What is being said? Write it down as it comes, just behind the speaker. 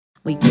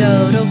We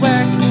go to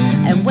work,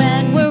 and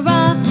when we're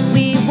off,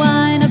 we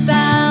whine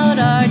about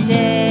our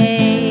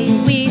day.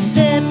 We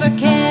sip our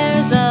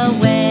cares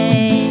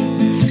away,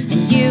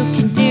 and you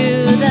can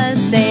do the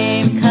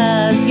same,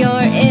 'cause you're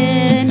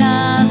in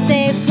a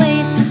safe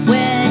place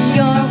when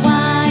you're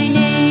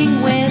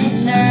whining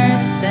with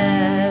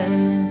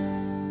nurses.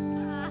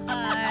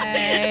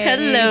 Hi.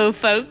 Hello,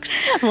 folks.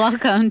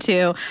 Welcome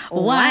to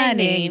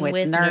Whining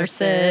with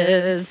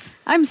Nurses.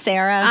 I'm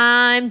Sarah.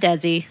 I'm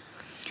Desi.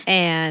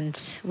 And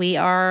we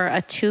are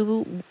a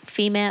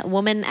two-female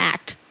woman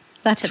act.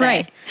 That's today.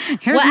 right.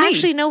 Here's well, me.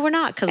 actually, no, we're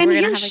not, because And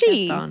we're going to here's have a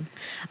she. guest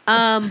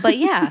on. But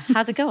yeah,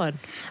 how's it going?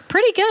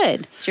 Pretty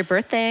good. It's your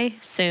birthday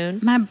soon.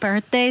 My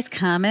birthday's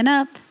coming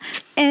up.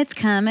 It's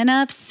coming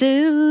up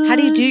soon. How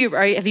do you do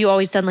your? Have you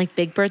always done like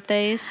big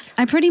birthdays?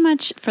 I pretty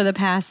much for the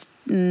past,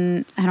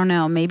 I don't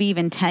know, maybe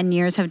even 10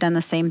 years have done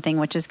the same thing,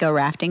 which is go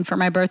rafting for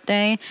my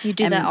birthday. You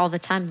do that all the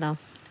time, though.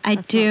 I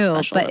That's do,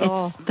 not special but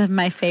at it's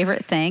my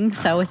favorite thing,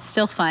 so it's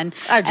still fun.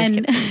 I'm just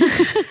kidding.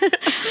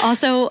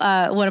 Also,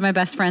 one of my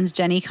best friends,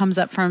 Jenny, comes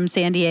up from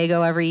San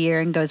Diego every year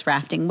and goes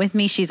rafting with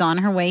me. She's on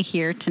her way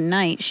here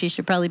tonight. She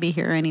should probably be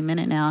here any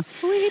minute now.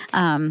 Sweet.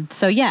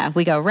 So yeah,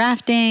 we go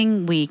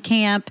rafting, we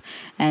camp,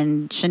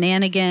 and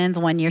shenanigans.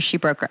 One year she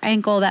broke her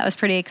ankle. That was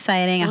pretty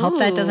exciting. I hope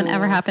that doesn't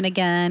ever Ooh. happen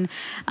again.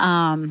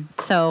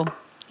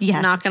 Yeah.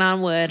 Knocking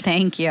on wood.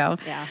 Thank you.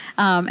 Yeah.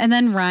 And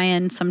then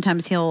Ryan,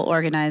 sometimes he'll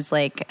organize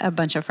like a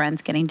bunch of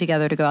friends getting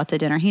together to go out to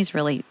dinner.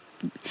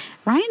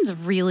 Ryan's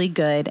really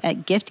good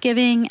at gift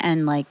giving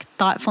and like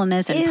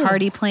thoughtfulness and Ew.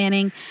 party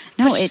planning.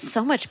 No, Puts it's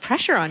so much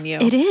pressure on you.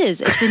 it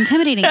is. It's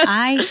intimidating.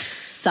 I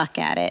suck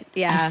at it.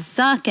 Yeah. I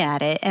suck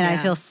at it, and I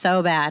Yeah. feel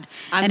so bad.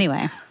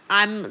 Anyway,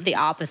 I'm the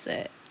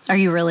opposite. are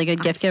you a really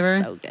good gift giver?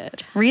 So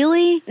good.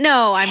 Really?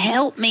 No, I'm.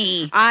 Help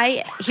me.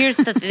 Here's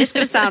the this is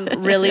gonna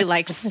sound really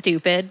like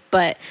stupid,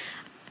 but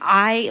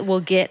I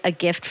will get a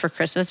gift for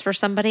Christmas for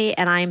somebody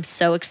and I'm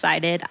so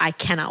excited. I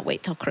cannot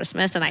wait till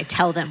Christmas and I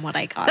tell them what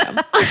I got them.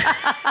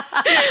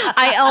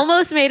 I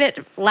almost made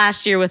it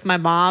last year with my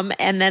mom,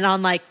 and then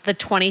on like the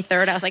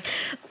 23rd I was like,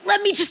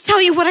 let me just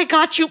tell you what I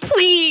got you,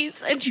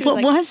 please. And she was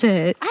What like, was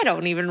it? I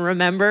don't even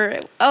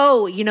remember.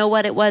 Oh, you know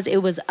what it was?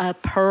 It was a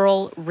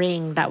pearl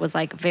ring that was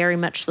like very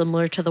much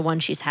similar to the one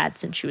she's had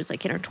since she was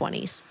like in her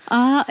 20s.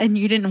 And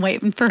you didn't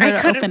wait for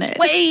her to open it.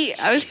 Wait,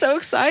 I was so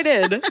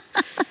excited.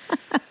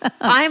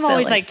 I'm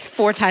always silly. like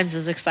 4 times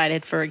as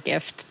excited for a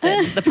gift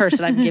than the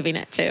person I'm giving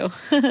it to.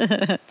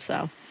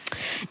 So,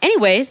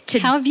 anyways,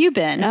 How have you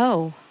been?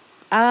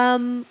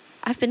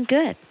 I've been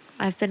good.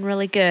 I've been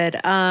really good.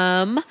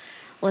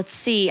 Let's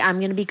see. I'm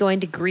going to be going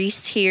to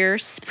Greece here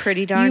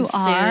pretty darn You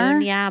are?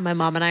 soon. Yeah, my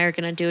mom and I are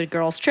going to do a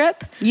girls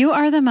trip. You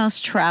are the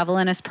most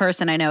travelingest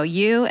person I know.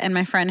 You and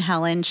my friend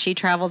Helen, she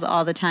travels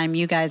all the time.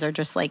 You guys are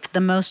just like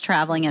the most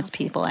travelingest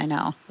people I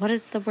know. What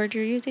is the word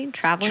you're using?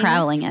 Traveling.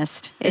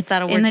 Travelingest. It's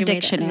that a word in the you made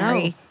up?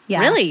 dictionary. No.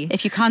 Yeah. Really?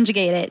 If you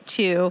conjugate it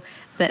to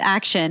the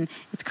action,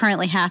 it's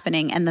currently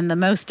happening, and then the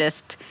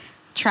mostest,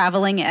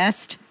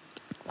 travelingest.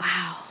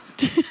 Wow.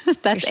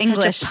 That's You're such a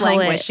English poet.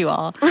 languish, you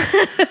all.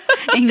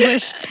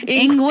 English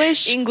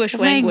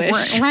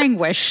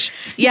languish.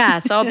 Yeah,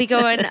 so I'll be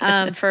going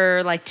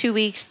for like 2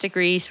 weeks to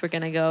Greece. We're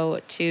going to go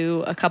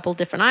to a couple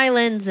different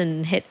islands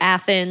and hit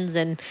Athens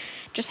and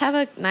just have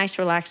a nice,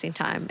 relaxing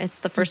time. It's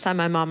the first time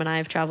my mom and I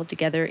have traveled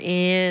together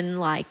in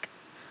like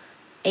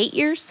 8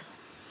 years.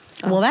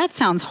 So. Well, that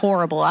sounds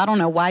horrible. I don't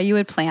know why you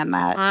would plan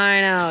that.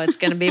 I know, it's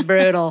going to be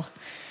brutal.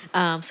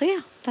 So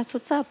yeah, that's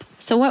what's up.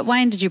 So what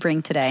wine did you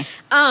bring today?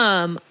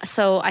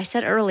 So I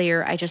said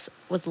earlier, I just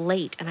was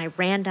late and I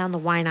ran down the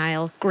wine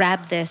aisle,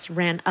 grabbed this,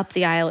 ran up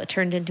the aisle. It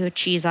turned into a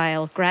cheese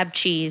aisle, grabbed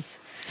cheese,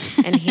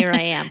 and here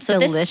I am. So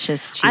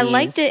Delicious cheese. I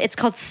liked it. It's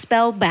called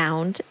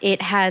Spellbound.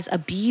 It has a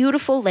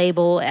beautiful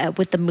label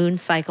with the moon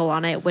cycle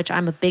on it, which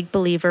I'm a big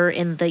believer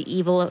in the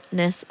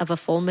evilness of a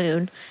full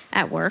moon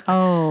at work.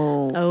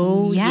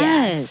 Oh,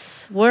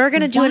 yes. We're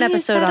going to do an Why is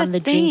episode that a on the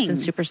jinx thing?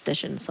 and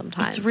superstitions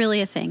sometimes. It's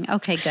really a thing.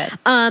 Okay, good.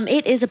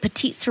 It is a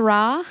Petite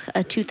Syrah,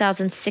 a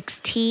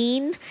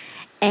 2016,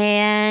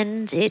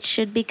 and it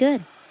should be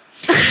good.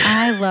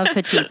 I love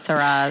Petite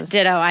Syrahs.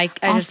 Ditto. I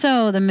just,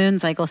 Also, the moon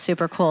cycle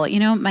super cool. You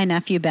know, my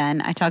nephew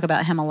Ben, I talk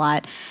about him a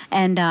lot,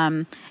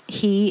 and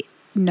he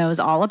knows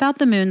all about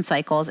the moon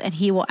cycles, and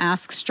he will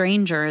ask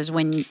strangers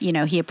when, you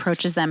know, he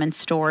approaches them in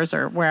stores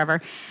or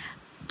wherever,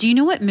 do you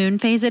know what moon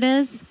phase it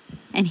is?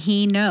 And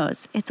he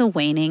knows. It's a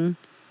waning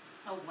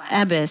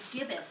abyss.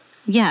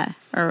 Yeah,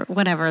 or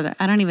whatever.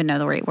 I don't even know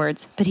the right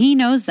words, but he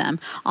knows them.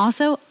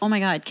 Also, oh my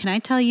God, can I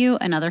tell you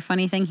another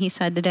funny thing he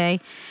said today?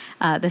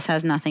 This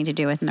has nothing to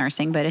do with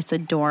nursing, but it's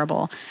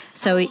adorable.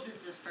 So How old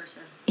is this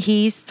person?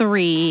 he's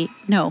 3.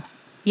 No,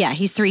 yeah,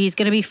 he's 3. He's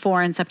going to be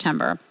 4 in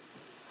September.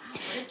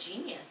 What a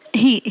genius.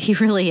 He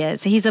really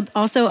is. He's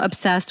also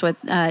obsessed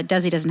with,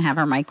 Desi doesn't have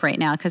her mic right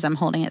now because I'm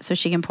holding it so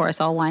she can pour us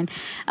all wine.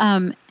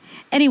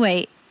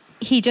 Anyway,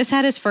 he just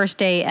had his first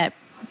day at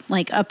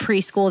like a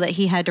preschool that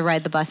he had to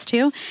ride the bus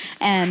to.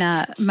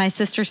 And my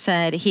sister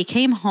said he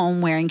came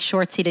home wearing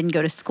shorts he didn't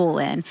go to school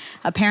in.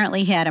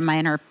 Apparently he had a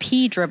minor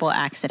pee dribble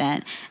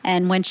accident.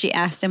 And when she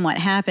asked him what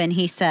happened,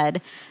 he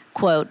said,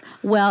 quote,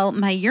 "Well,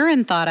 my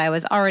urine thought I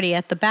was already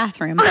at the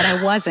bathroom, but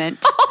I wasn't."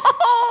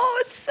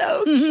 Oh,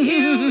 so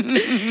cute.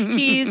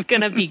 He's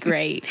going to be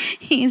great.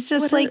 He's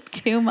just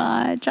too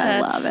much.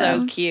 I love him.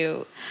 So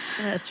cute.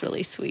 That's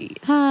really sweet.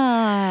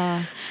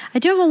 I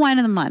do have a wine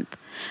of the month.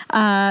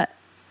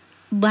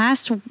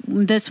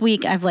 This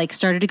week I've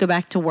started to go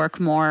back to work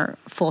more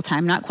full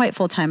time, not quite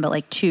full time,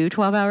 but 2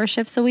 12-hour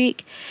shifts a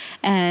week.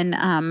 And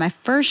my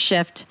first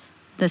shift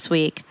this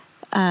week,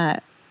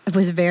 it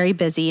was very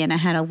busy, and I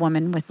had a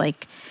woman with a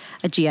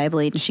GI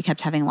bleed, and she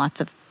kept having lots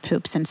of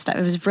poops and stuff.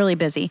 It was really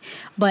busy.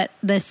 But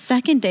the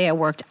second day I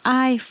worked,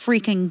 I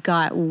freaking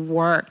got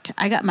worked.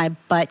 I got my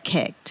butt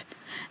kicked.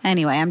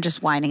 Anyway, I'm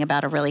just whining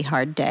about a really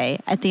hard day.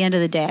 At the end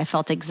of the day, I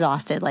felt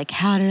exhausted.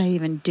 How did I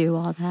even do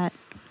all that?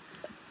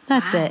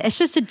 That's it. It's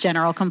just a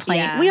general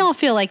complaint. Yeah. We all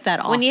feel like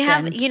that often. When you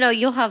have,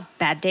 you'll have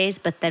bad days,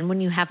 but then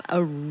when you have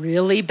a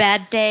really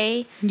bad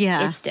day,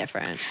 it's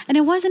different. And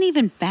it wasn't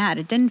even bad.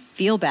 It didn't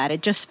feel bad.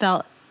 It just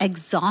felt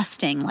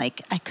exhausting. I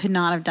could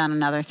not have done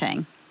another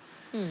thing.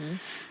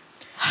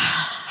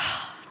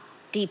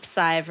 Deep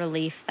sigh of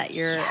relief that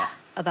you're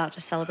about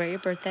to celebrate your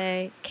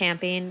birthday,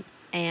 camping,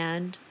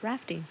 and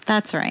rafting.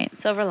 That's right.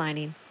 Silver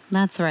lining.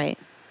 That's right.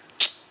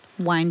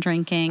 Wine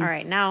drinking. All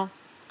right,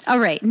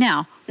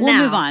 now we'll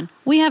move on.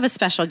 We have a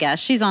special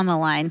guest. She's on the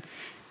line.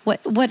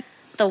 What?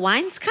 The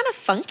wine's kind of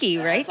funky,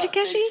 right,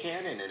 Takeshi?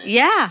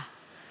 Yeah.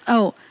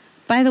 Oh,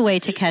 by the way,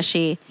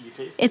 Takeshi,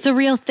 it's a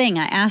real thing.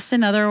 I asked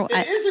another...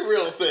 It is a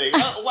real thing.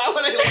 Why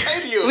would I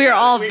lie to you? We're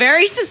all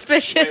very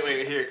suspicious.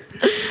 Wait, here.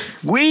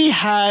 We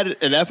had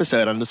an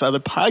episode on this other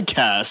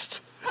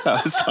podcast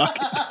I was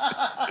talking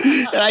about.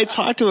 And I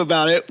talked to him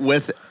about it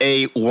with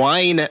a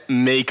wine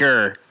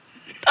maker.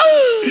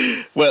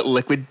 What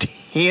liquid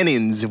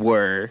tannins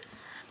were.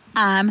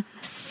 I'm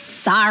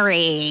sorry.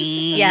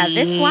 Yeah,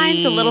 this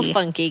wine's a little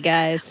funky,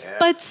 guys. Yeah.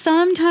 But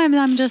sometimes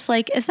I'm just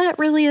is that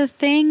really a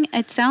thing?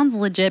 It sounds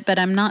legit, but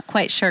I'm not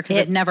quite sure because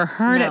I've never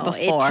heard it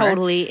before.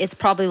 It's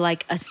probably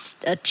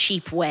a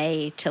cheap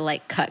way to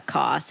cut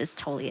costs. It's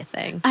totally a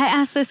thing. I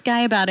asked this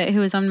guy about it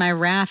who was on my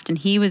raft, and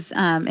he was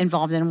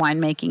involved in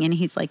winemaking, and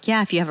he's like,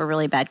 yeah, if you have a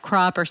really bad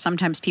crop, or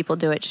sometimes people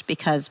do it just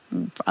because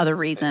for other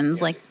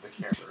reasons.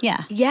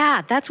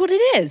 Yeah, that's what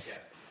it is.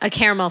 A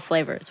caramel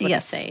flavor is what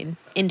it's saying.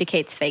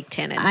 Indicates fake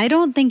tannins. I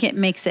don't think it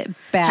makes it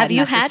bad. Have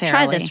you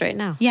tried this right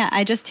now? Yeah,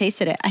 I just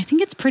tasted it. I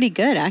think it's pretty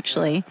good,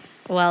 actually.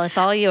 Well, it's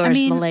all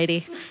yours,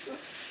 milady.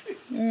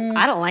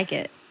 I don't like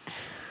it.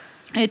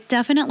 It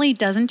definitely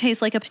doesn't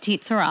taste like a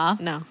Petite Syrah.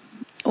 No.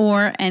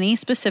 Or any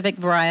specific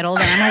varietal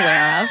that I'm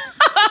aware of.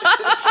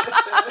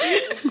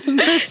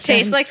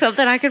 Tastes like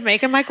something I could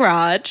make in my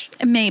garage.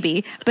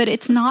 Maybe, but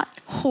it's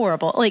not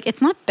horrible.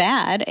 It's not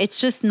bad.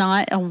 It's just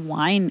not a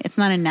wine. It's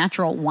not a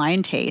natural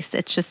wine taste.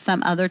 It's just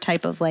some other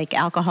type of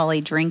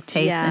alcoholic drink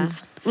taste. Yeah.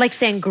 Like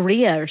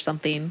sangria or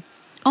something.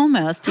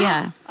 Almost,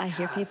 yeah. I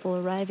hear people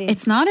arriving.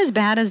 It's not as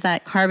bad as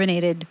that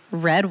carbonated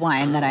red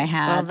wine that I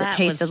had that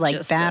tasted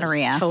like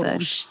battery acid. Total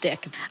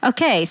shtick.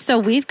 Okay, so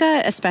we've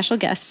got a special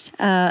guest,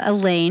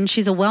 Elaine.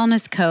 She's a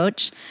wellness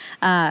coach,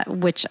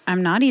 which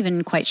I'm not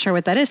even quite sure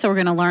what that is, so we're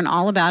going to learn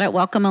all about it.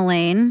 Welcome,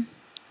 Elaine.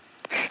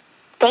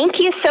 Thank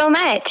you so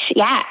much.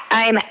 Yeah,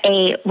 I'm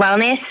a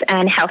wellness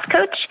and health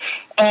coach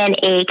and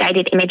a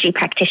guided imagery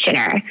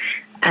practitioner.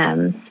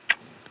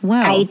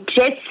 Wow. I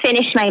just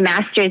finished my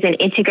master's in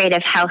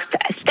integrative health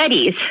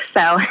studies, so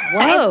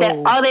I have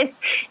all this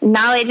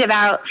knowledge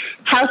about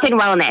health and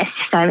wellness.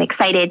 So I'm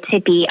excited to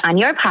be on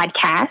your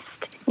podcast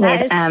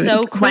with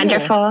so cool.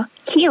 Wonderful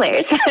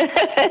healers.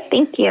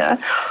 Thank you.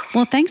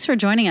 Well, thanks for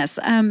joining us.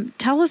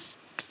 Tell us,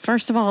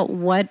 first of all,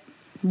 what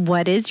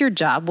is your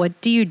job? What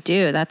do you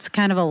do? That's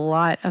kind of a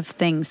lot of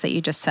things that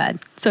you just said.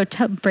 So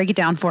break it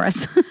down for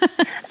us.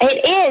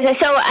 It is.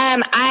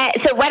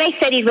 So what I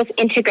studied was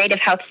integrative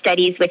health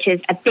studies, which is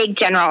a big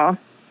general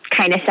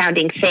kind of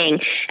sounding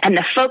thing. And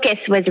the focus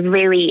was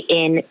really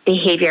in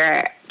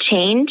behavior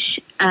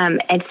change.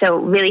 And so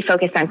really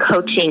focused on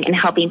coaching and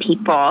helping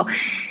people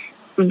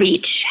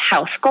reach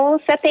health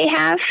goals that they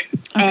have.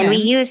 Okay. And we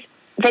use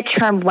the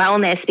term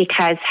wellness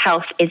because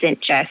health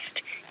isn't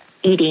just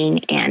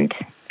eating and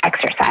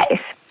exercise,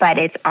 but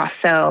it's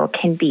also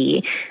can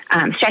be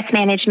stress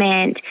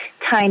management,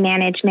 time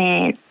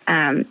management,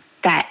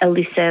 that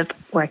elusive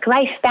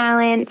work-life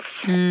balance,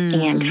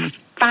 and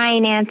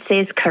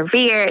finances,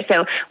 career.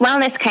 So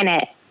wellness kind of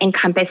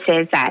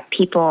encompasses that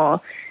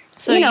people,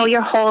 so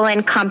you're whole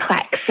and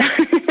complex.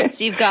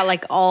 So you've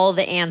got all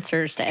the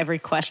answers to every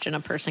question a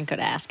person could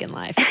ask in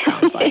life, it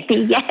sounds like.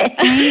 Yes.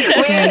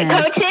 We're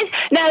coaches.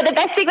 No, the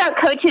best thing about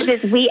coaches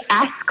is we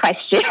ask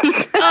questions.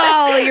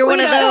 Oh, you're one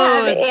of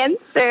those. Have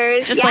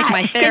answers. Just like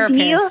my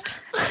therapist.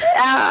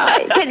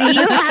 Because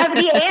you have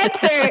the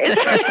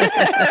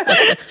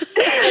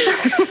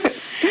answers.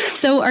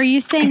 So are you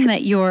saying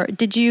that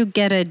did you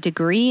get a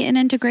degree in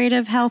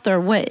integrative health or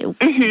what?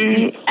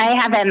 Mm-hmm. I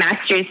have a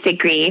master's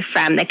degree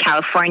from the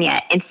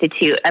California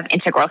Institute of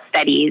Integral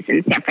Studies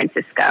in San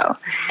Francisco.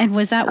 And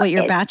was that what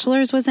your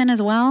bachelor's was in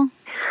as well?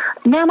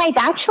 No, my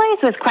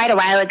bachelor's was quite a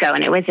while ago,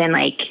 and it was in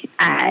like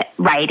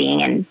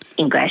writing and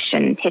English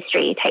and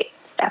history type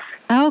stuff.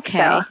 Okay.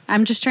 So,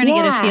 I'm just trying to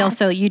get a feel.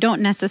 So you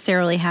don't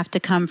necessarily have to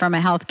come from a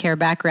healthcare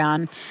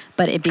background,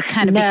 but it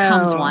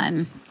becomes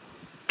one.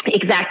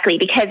 Exactly,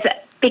 because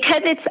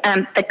it's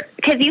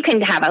because you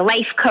can have a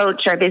life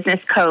coach or a business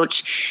coach,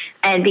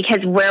 and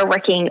because we're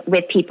working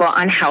with people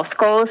on health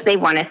goals, they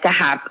want us to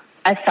have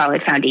a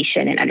solid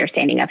foundation and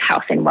understanding of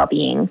health and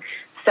well-being.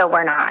 So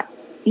we're not,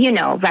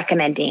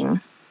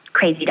 recommending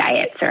crazy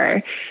diets,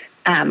 or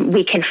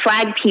we can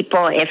flag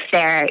people if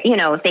they're,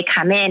 if they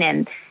come in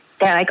and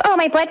they're like, oh,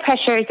 my blood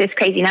pressure is this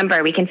crazy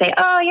number. We can say,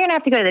 oh, you're going to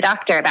have to go to the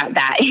doctor about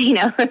that,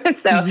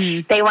 So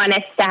they want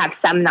us to have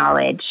some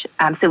knowledge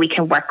so we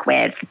can work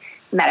with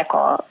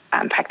medical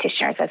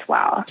practitioners as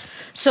well.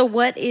 So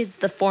what is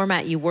the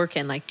format you work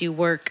in? Like, do you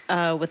work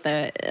with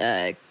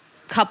a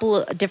couple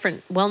of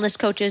different wellness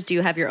coaches? Do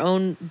you have your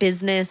own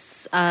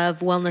business of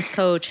wellness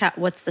coach?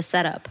 What's the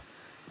setup?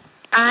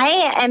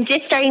 I am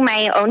just starting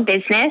my own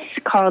business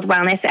called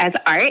Wellness as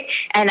Art,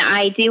 and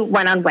I do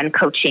one-on-one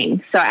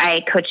coaching. So I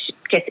coach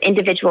just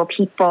individual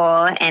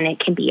people, and it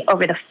can be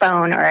over the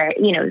phone or,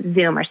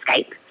 Zoom or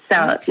Skype.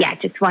 So, yeah,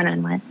 just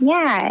one-on-one.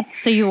 Yeah.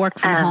 So you work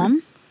from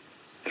home?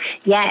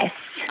 Yes.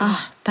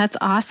 Oh, that's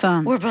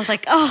awesome. We're both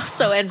like, oh,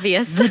 so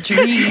envious. The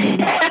dream.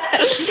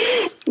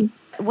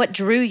 What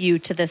drew you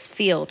to this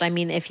field? I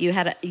mean, if you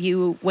had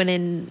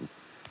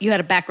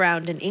a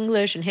background in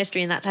English and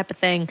history and that type of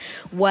thing,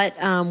 what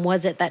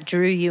was it that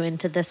drew you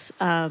into this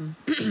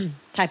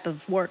type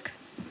of work?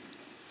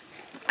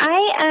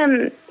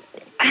 I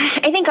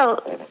think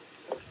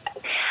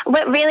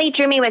what really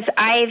drew me was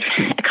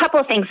a couple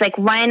of things. Like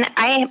one,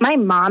 my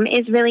mom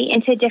is really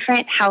into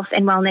different health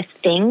and wellness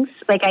things.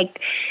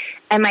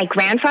 And my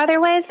grandfather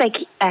was like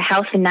a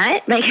health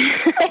nut, like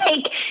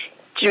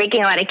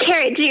drinking a lot of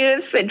carrot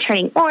juice and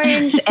turning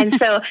orange. And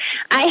so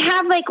I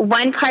have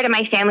one part of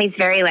my family's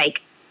very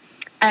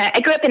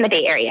I grew up in the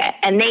Bay Area,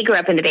 and they grew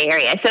up in the Bay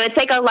Area. So it's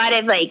a lot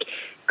of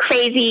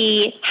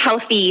crazy,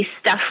 healthy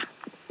stuff.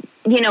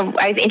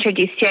 I was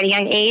introduced to at a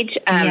young age.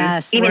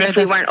 Yes, even if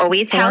we weren't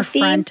always healthy.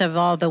 Forefront of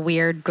all the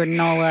weird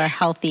granola,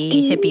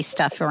 healthy, hippie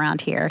stuff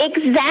around here.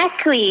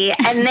 Exactly.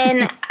 And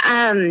then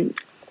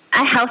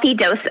a healthy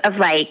dose of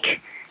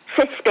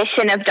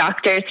suspicion of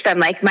doctors from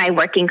my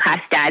working class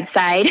dad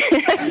side. So,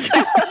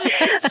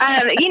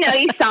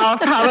 you solve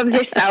problems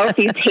yourself,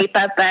 you tape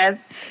up a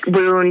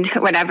wound,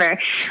 whatever.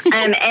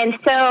 And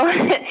so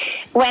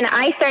when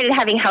I started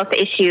having health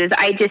issues,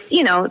 I just,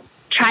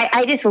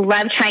 I just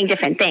love trying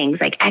different things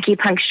like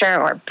acupuncture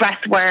or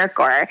breath work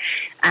or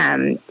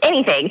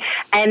anything.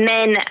 And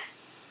then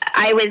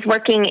I was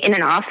working in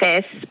an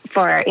office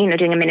for,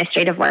 doing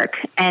administrative work,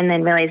 and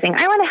then realizing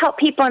I want to help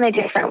people in a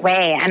different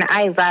way. And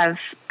I love,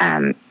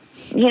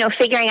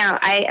 figuring out,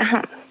 I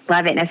don't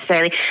love it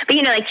necessarily,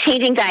 but,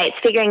 changing diets,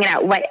 figuring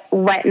out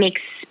what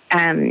makes,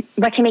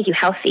 what can make you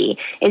healthy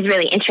is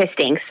really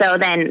interesting. So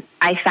then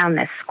I found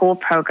this school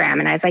program,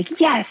 and I was like,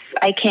 yes,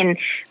 I can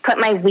put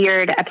my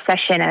weird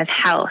obsession of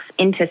health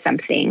into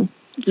something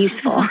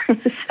useful.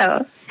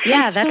 So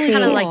yeah, that's really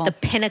kind of cool. like the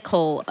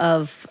pinnacle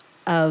of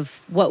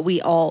what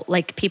we all,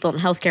 people in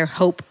healthcare,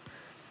 hope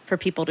for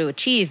people to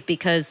achieve,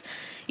 because,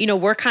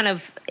 we're kind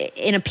of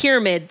in a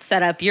pyramid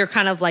setup. You're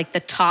kind of like the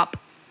top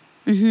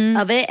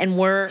of it, and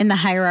we're in the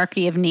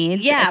hierarchy of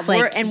needs. Yeah, it's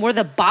we're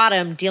the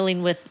bottom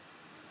dealing with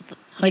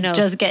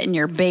just getting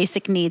your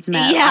basic needs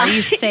met. Yeah. Are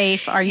you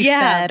safe? Are you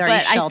fed? Are you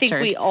sheltered? I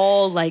think we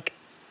all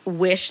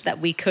wish that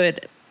we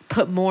could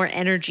put more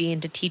energy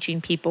into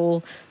teaching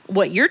people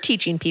what you're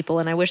teaching people,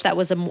 and I wish that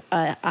was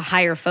a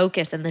higher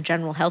focus in the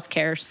general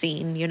healthcare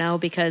scene.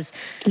 Because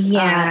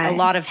a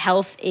lot of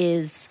health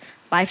is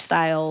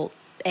lifestyle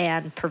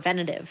and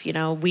preventative.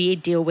 We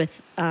deal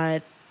with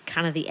kind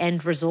of the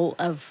end result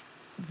of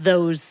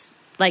those,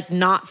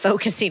 not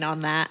focusing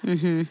on that.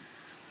 Mm-hmm.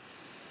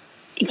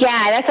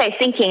 Yeah, that's what I was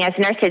thinking. As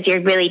nurses,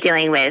 you're really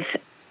dealing with,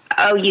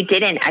 you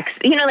didn't,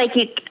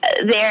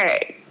 they're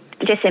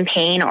just in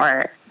pain,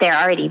 or they're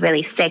already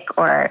really sick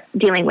or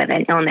dealing with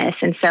an illness.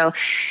 And so,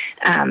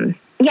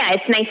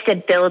 it's nice to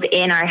build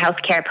in our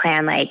healthcare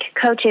plan,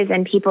 coaches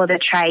and people to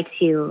try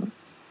to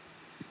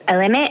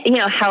eliminate,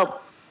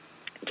 help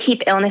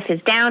keep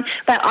illnesses down,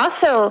 but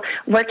also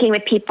working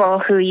with people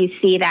who you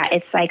see that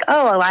it's a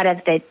lot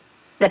of the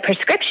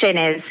prescription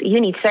is you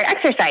need to start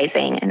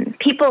exercising, and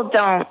people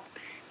don't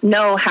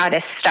know how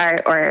to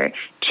start or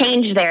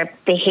change their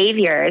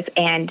behaviors.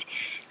 And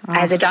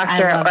as a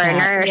doctor or a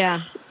nurse,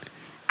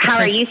 how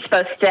are you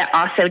supposed to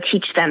also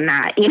teach them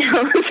that, So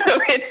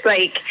it's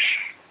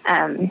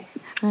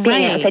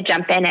being able to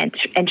jump in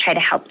and try to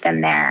help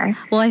them there.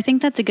 Well, I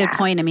think that's a good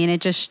point. I mean,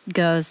 it just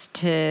goes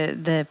to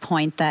the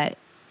point that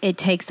it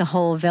takes a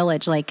whole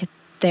village.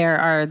 There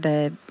are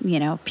the,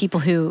 people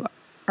who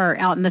are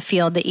out in the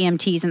field, the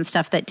EMTs and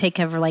stuff that take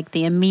over like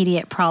the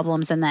immediate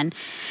problems. And then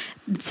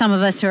some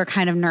of us who are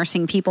kind of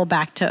nursing people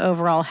back to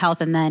overall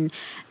health. And then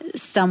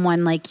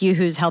someone like you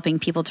who's helping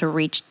people to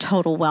reach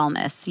total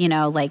wellness,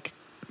 like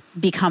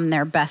become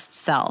their best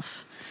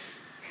self.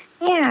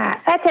 Yeah,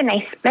 that's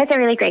a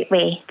really great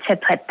way to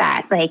put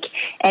that. Like,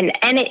 and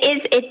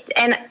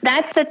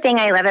that's the thing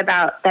I love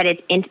about that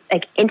it's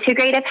like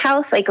integrative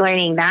health, like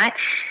learning that.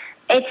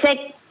 It's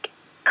a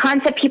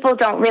concept people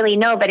don't really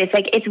know, but it's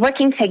like, it's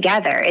working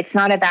together. It's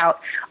not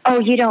about,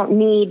 oh, you don't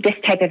need this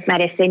type of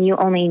medicine. You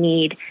only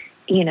need,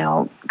 green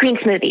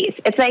smoothies.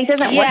 It's like, it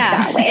doesn't work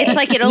that way. It's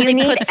like it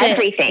only puts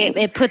everything.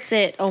 It puts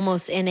it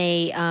almost in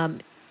a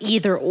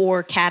either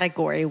or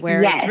category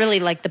where it's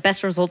really like the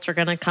best results are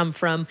going to come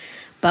from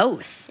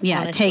both.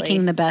 Yeah, honestly.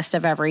 taking the best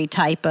of every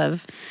type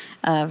of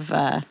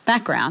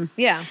background.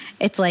 Yeah.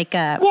 It's like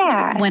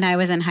when I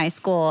was in high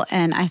school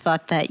and I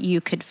thought that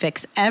you could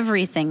fix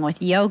everything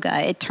with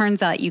yoga. It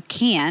turns out you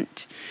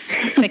can't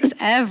fix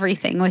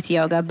everything with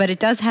yoga, but it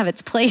does have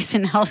its place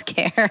in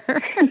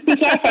healthcare.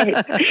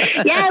 Yes.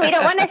 Yeah, we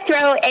don't want to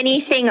throw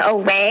anything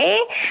away,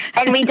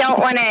 and we don't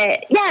want to,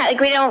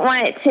 we don't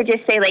want it to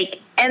just say like,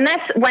 and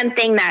that's one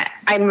thing that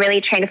I'm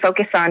really trying to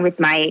focus on with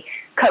my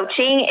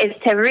coaching is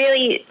to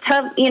really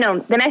tell,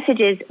 the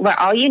message is we're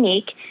all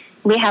unique.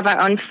 We have our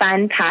own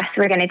fun path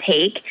we're going to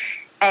take,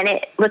 and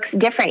it looks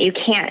different. You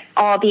can't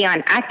all be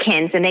on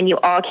Atkins, and then you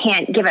all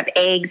can't give up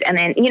eggs, and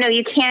then,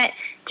 you can't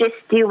just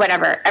do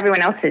whatever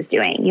everyone else is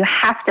doing. You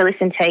have to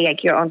listen to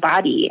like your own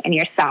body and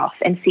yourself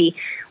and see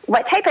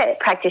what type of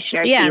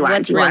practitioner do you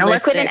want. Do you want to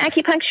work with an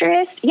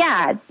acupuncturist?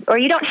 Yeah, or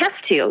you don't have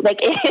to.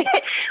 Like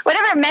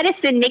whatever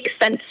medicine makes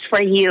sense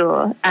for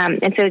you.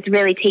 And so it's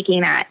really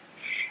taking that.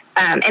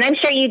 And I'm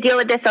sure you deal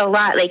with this a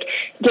lot, like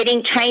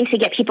trying to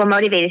get people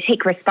motivated to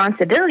take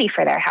responsibility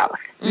for their health.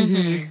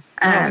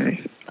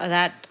 Mm-hmm.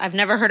 That I've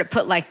never heard it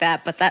put like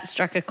that, but that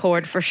struck a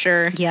chord for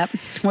sure. Yep.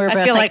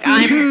 I feel like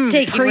I'm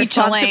taking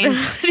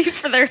responsibility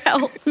for their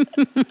health.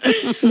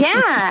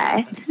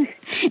 Yeah.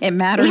 It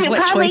matters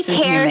what choices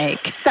you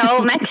make.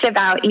 So much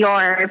about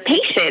your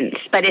patients,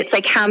 but it's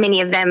like how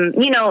many of them,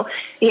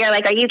 you're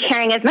like, are you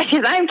caring as much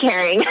as I'm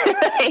caring?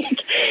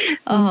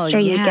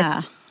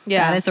 Yeah.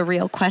 That is a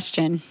real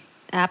question.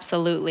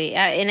 Absolutely.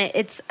 And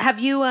have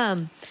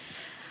you,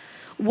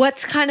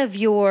 what's kind of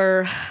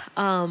your,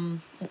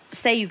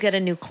 say you get a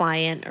new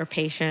client or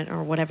patient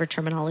or whatever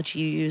terminology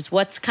you use,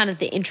 what's kind of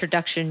the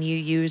introduction you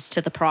use to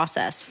the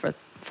process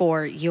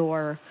for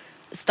your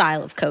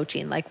style of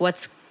coaching? Like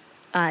does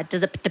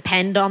it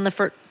depend on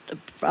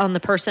the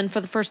person for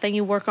the first thing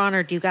you work on,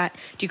 or do you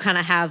kind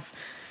of have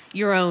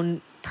your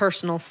own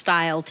personal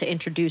style to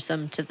introduce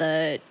them to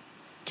the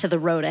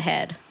road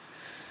ahead?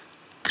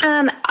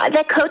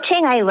 The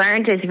coaching I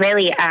learned is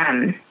really,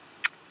 I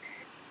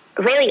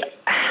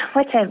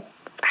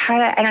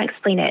don't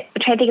explain it.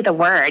 I'm trying to think of the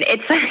word.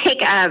 It's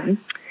like,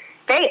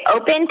 very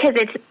open because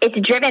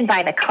it's driven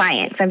by the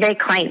client. So I'm very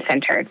client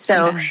centered.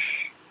 So,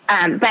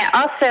 but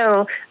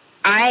also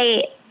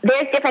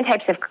there's different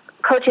types of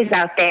coaches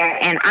out there.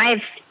 And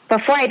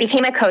before I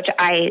became a coach,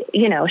 I,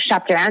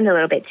 shopped around a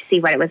little bit to see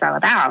what it was all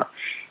about.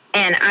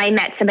 And I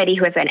met somebody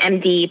who was an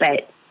MD,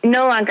 but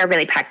no longer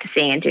really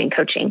practicing and doing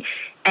coaching.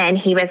 And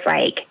he was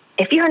like,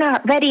 if you're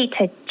not ready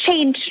to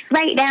change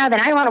right now, then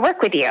I don't want to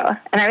work with you.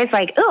 And I was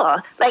like, oh,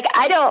 like,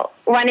 I don't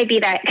want to be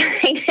that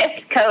kind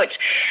of coach.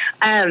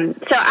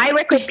 So I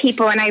work with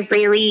people, and I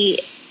really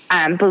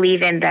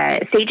believe in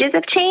the stages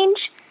of change.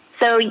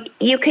 So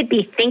you could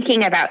be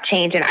thinking about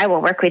change, and I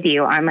will work with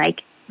you on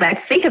like,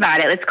 let's think about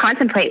it. Let's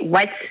contemplate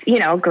what's,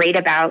 great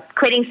about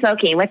quitting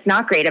smoking. What's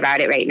not great about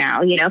it right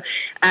now?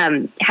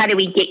 How do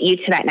we get you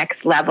to that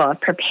next level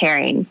of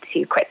preparing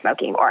to quit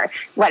smoking or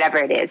whatever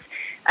it is?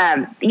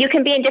 You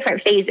can be in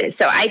different phases.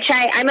 So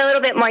I'm a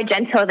little bit more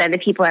gentle than the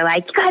people are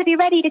like, you got to be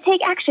ready to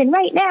take action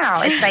right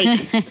now. It's like,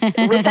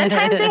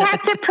 sometimes they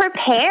have to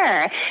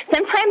prepare.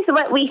 Sometimes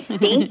what we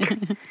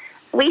think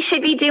we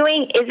should be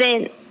doing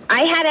isn't.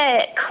 I had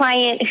a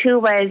client who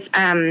was,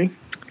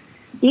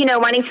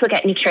 wanting to look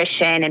at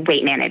nutrition and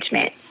weight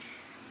management.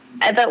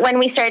 But when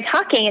we started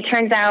talking, it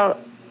turns out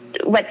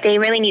what they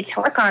really need to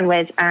work on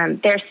was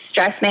their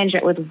stress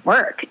management with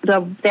work.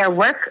 Their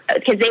work,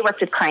 because they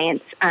worked with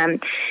clients,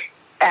 and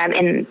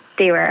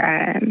they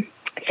were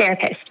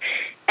therapists.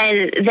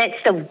 And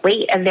that's the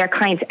weight of their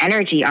client's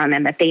energy on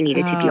them that they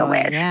needed to deal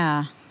with.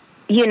 Yeah.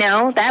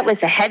 That was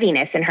a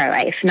heaviness in her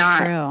life,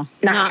 not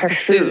her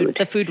food.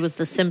 The food was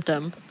the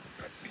symptom.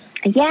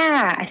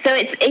 Yeah. So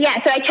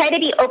so I try to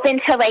be open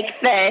to like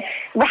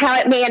how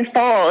it may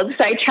unfold.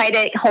 So I try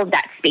to hold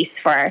that space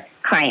for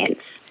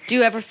clients. Do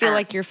you ever feel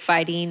like you're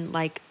fighting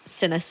like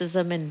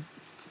cynicism and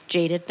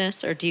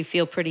jadedness, or do you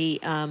feel pretty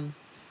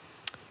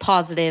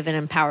positive and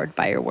empowered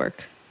by your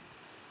work?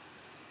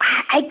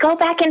 I go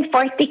back and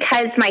forth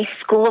because my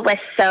school was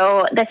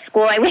the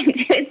school I went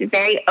to is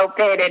very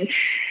open,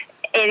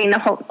 and the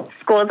whole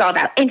school is all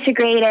about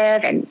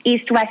integrative and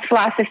East-West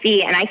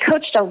philosophy. And I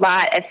coached a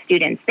lot of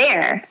students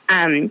there.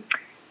 And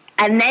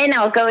then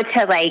I'll go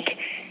to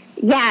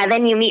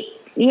then you meet,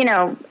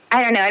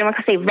 I don't know, I don't want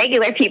to say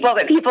regular people,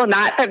 but people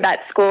not from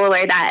that school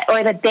or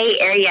the Bay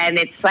Area. And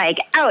it's like,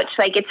 ouch,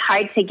 like it's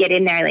hard to get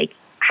in there. Like,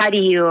 how do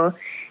you,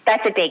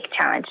 that's a big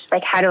challenge.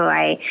 Like, how do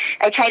I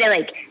try to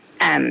like,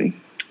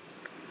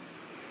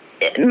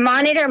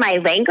 monitor my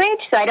language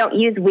so I don't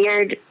use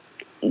weird,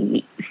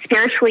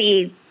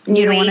 spiritually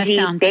you don't want to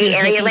sound Bay too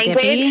Area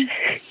language.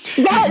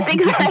 Yes,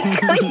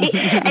 exactly.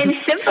 And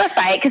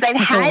simplify it, because I've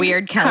like had a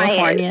weird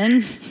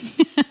Californian.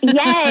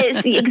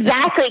 Yes,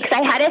 exactly. Because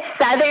I had a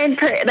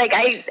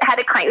I had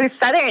a client who's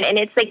Southern, and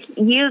it's like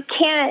you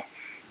can't.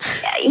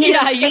 You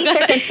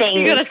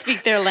gotta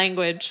speak their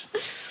language.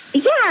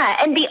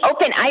 Yeah, and be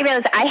open. I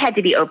realized I had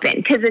to be open,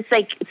 because it's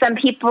like some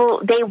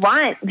people, they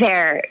want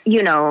their,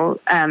 just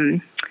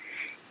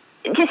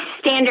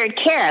standard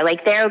care.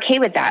 Like, they're okay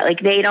with that. Like,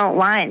 they don't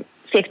want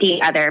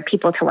 50 other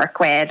people to work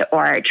with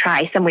or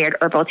try some weird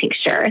herbal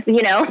tincture,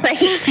 like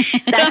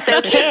that's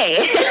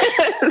okay.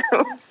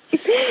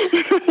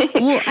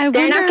 Well,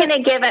 they're not going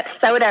to give up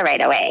soda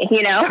right away, I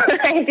have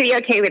to be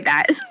okay with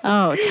that.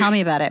 Oh, tell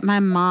me about it.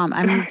 My mom,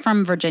 I'm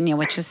from Virginia,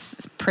 which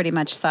is pretty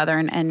much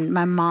Southern, and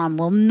my mom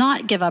will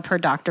not give up her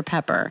Dr.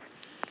 Pepper.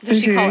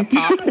 Does she call it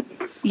pop?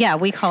 Yeah,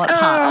 we call it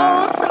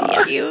pop. Oh, so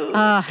cute.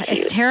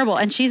 It's terrible.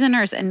 And she's a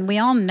nurse, and we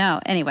all know.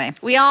 Anyway.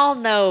 We all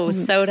know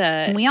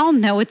soda. We all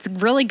know it's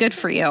really good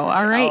for you.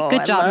 All right?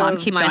 Good job, Mom.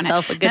 Keep doing it.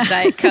 Myself a good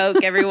Diet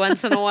Coke every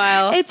once in a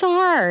while. It's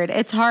hard.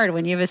 It's hard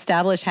when you've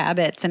established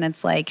habits, and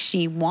it's like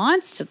she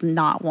wants to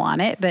not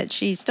want it, but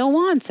she still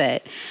wants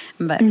it.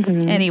 But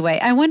anyway,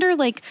 I wonder,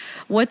 like,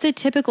 what's a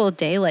typical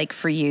day like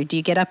for you? Do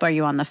you get up? Are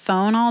you on the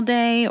phone all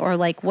day? Or,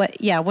 like, what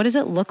does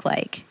it look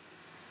like?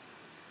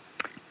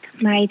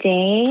 My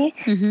day,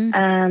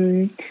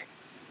 I'm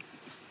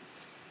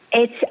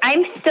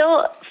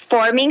still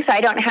forming, so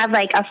I don't have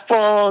like a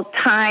full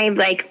time,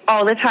 like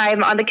all the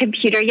time on the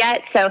computer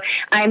yet. So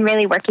I'm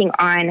really working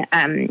on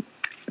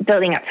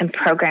building up some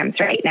programs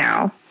right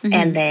now,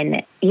 and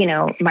then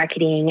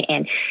marketing,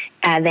 and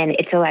then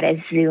it's a lot of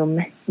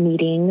Zoom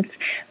meetings.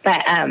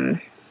 But I'm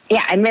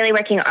really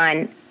working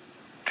on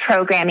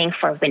programming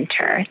for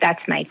winter.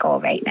 That's my goal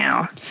right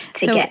now,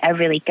 to get a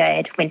really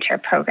good winter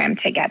program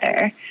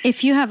together.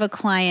 If you have a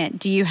client,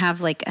 do you have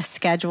like a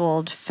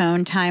scheduled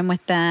phone time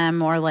with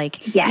them, or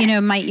like,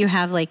 might you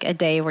have like a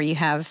day where you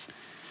have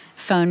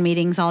phone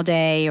meetings all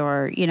day,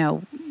 or,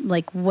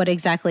 like what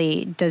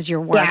exactly does your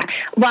work? Yeah.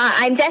 Well,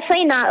 I'm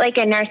definitely not like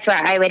a nurse where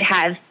I would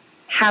have,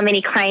 how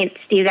many clients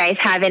do you guys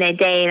have in a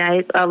day,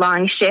 and a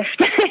long shift?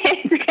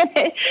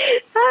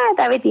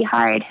 That would be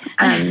hard.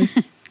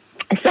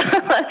 So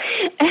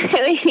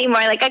it would be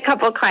more like a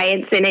couple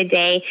clients in a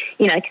day,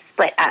 like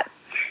split up.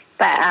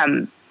 But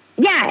and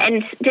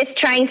just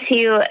trying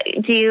to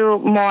do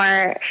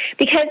more,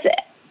 because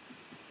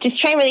just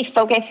trying to really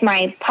focus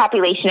my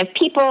population of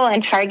people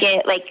and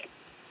target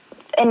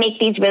and make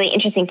these really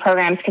interesting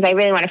programs, because I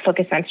really want to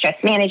focus on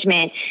stress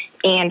management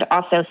and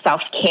also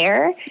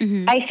self-care.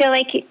 I feel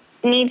like it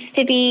needs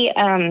to be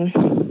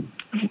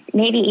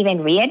maybe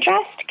even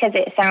readdressed, because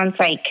it sounds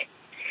like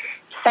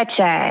such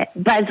a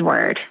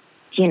buzzword.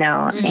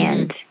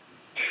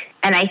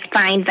 And I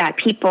find that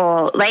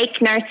people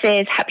like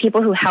nurses,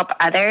 people who help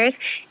others,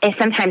 it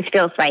sometimes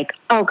feels like,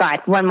 oh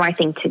God, one more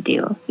thing to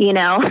do, Take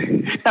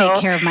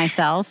care of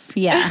myself.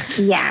 Yeah.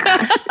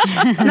 Yeah.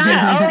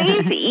 Not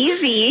always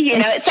easy,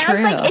 It's it sounds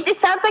true. it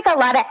just sounds like a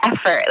lot of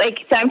effort.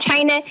 So I'm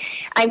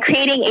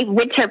creating a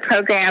winter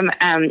program,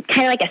 kind of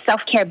like a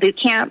self-care boot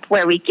camp,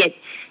 where we get,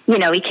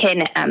 we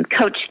can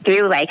coach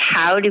through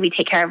how do we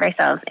take care of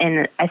ourselves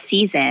in a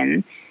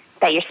season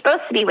that you're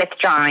supposed to be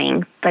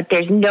withdrawing, but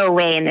there's no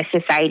way in this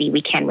society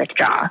we can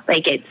withdraw.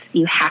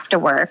 You have to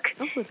work.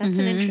 Oh, that's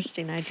an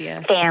interesting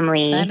idea.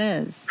 Family. That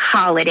is.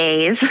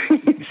 Holidays.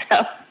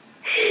 So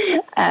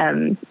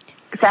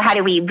how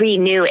do we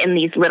renew in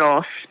these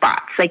little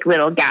spots,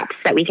 little gaps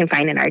that we can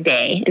find in our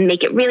day, and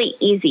make it really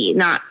easy?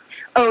 Not,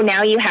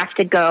 now you have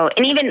to go.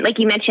 And even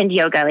you mentioned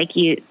yoga,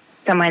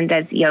 someone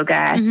does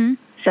yoga.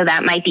 So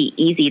that might be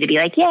easy to be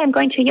like, yeah, I'm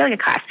going to a yoga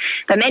class.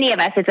 But many of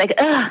us, it's like,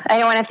 I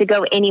don't want to have to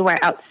go anywhere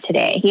else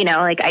today.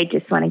 I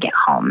just want to get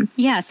home.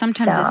 Yeah,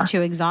 sometimes it's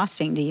too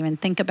exhausting to even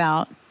think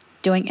about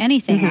doing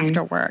anything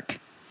after work.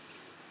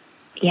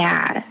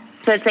 Yeah.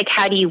 So it's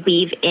how do you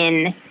weave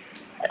in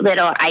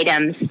little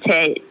items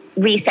to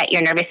reset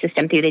your nervous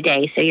system through the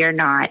day so you're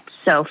not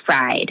so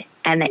fried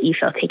and that you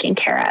feel taken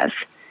care of?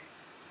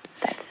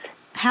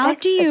 How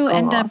do you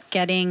end up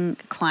getting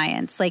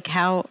clients?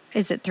 How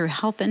is it through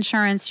health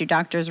insurance? Do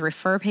doctors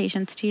refer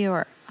patients to you,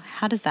 or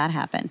how does that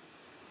happen?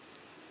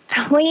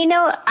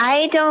 Well,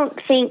 I don't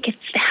think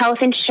health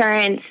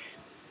insurance,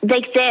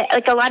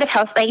 a lot of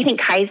health, I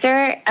think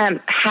Kaiser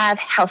have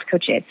health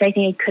coaches. So I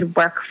think it could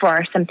work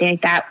for something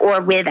like that,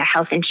 or with a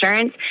health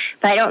insurance,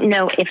 but I don't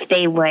know if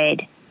they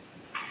would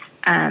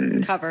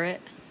cover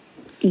it.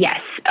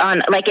 Yes,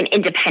 on an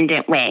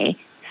independent way.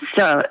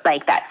 So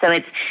that. So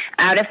it's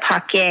out of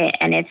pocket,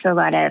 and it's a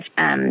lot of,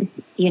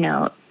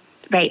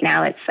 right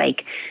now it's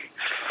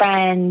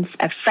friends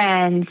of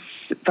friends,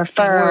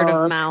 referrals. Word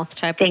of mouth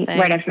type of thing.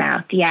 Word of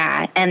mouth,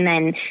 yeah. And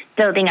then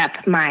building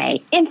up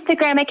my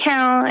Instagram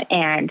account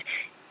and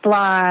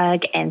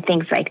blog and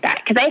things like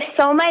that. Because I have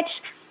so much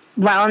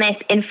wellness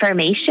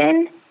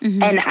information,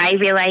 and I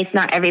realize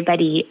not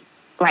everybody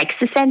likes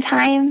to spend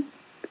time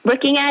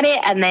looking at it.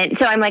 And then,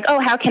 so I'm like, oh,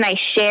 how can I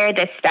share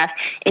this stuff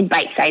in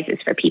bite sizes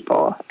for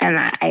people? And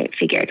that I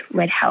figured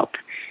would help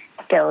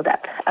build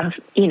up,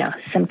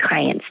 some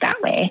clients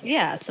that way.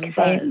 Yeah, some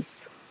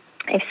buzz.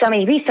 I have so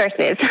many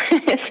resources,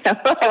 so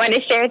I want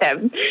to share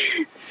them.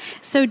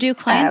 So do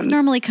clients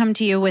normally come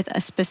to you with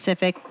a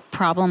specific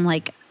problem,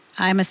 like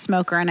I'm a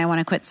smoker and I want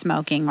to quit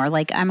smoking, or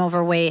like I'm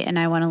overweight and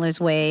I want to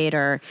lose weight,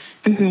 or,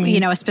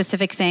 a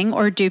specific thing?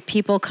 Or do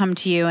people come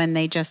to you and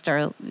they just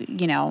are,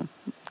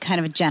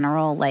 kind of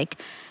general, like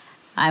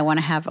I want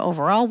to have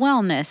overall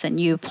wellness, and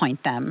you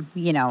point them,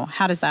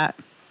 how does that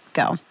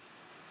go?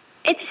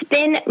 It's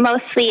been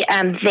mostly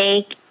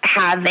they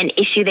have an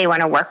issue they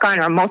want to work on,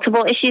 or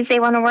multiple issues they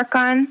want to work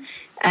on,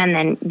 and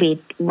then we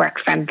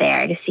work from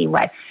there to see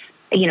what's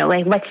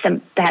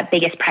that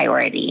biggest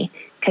priority.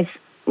 Because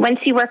once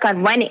you work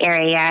on one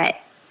area,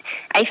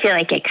 I feel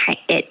like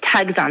it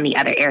tugs on the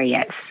other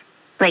areas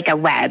like a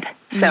web.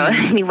 So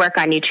we work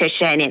on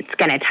nutrition, it's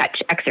going to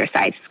touch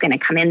exercise, it's going to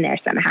come in there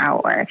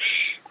somehow, or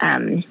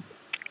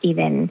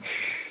even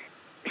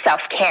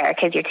self-care,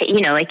 because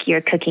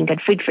you're cooking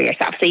good food for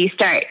yourself. So you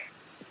start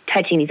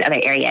touching these other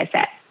areas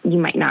that you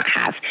might not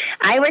have.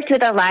 I worked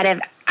with a lot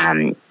of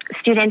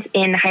students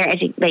in higher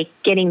education, like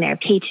getting their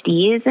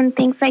PhDs and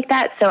things like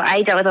that. So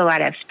I dealt with a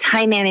lot of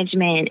time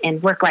management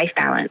and work-life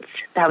balance.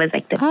 That was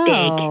like the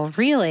big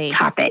really?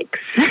 topics.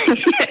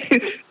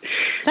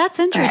 That's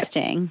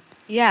interesting.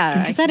 Yeah.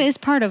 Because that is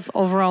part of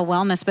overall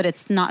wellness, but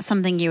it's not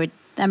something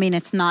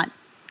it's not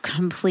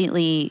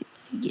completely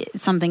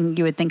something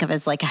you would think of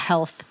as like a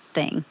health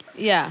thing.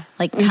 Yeah.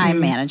 Like time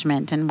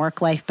management and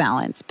work-life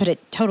balance, but it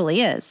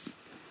totally is.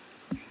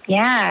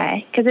 Yeah,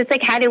 because it's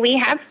like, how do we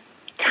have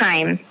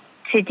time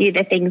to do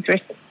the things we're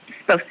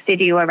supposed to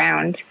do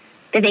around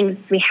the things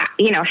we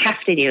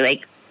have to do,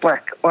 like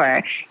work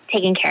or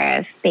taking care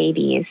of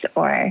babies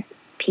or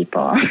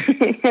people,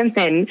 and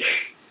then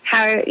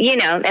how do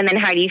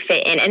you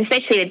fit in? And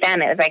especially with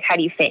them, it was like, how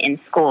do you fit in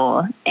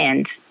school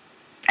and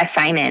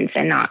assignments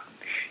and not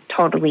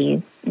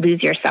totally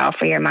lose yourself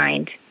or your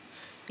mind?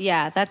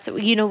 Yeah, that's,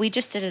 we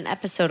just did an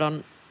episode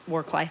on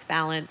work-life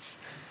balance.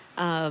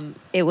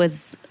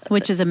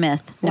 Which is a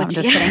myth. No, I'm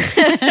just kidding.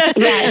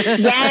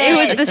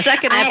 It was the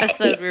second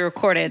episode we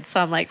recorded, so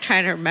I'm like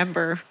trying to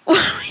remember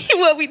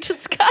what we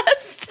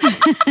discussed.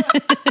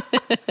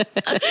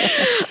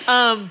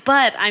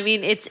 But I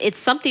mean, it's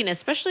something,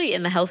 especially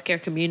in the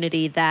healthcare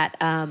community, that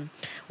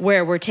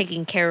where we're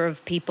taking care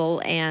of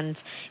people,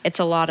 and it's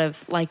a lot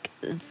of like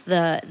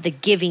the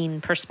giving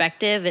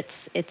perspective.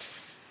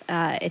 It's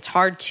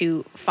hard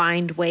to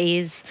find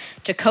ways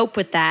to cope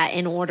with that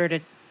in order to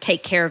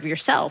take care of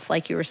yourself,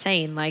 like you were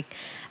saying. Like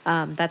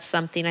that's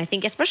something I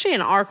think, especially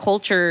in our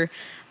culture,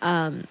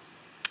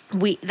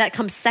 that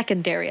comes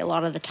secondary a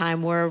lot of the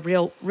time. We're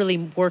a really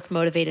work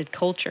motivated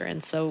culture,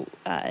 and so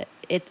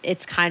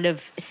it's kind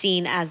of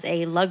seen as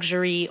a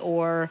luxury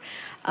or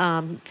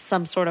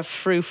some sort of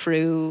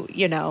frou-frou,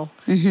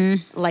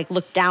 like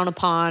looked down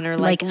upon, or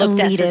like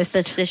looked elitist.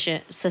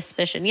 At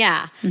suspicion.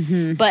 Yeah.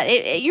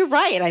 But you're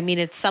right. I mean,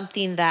 it's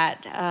something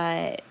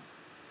that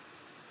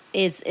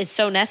is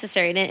so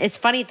necessary. And it's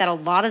funny that a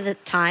lot of the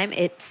time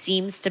it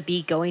seems to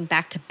be going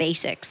back to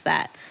basics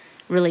that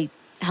really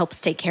helps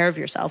take care of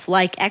yourself,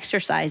 like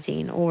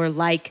exercising, or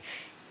like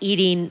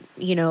eating,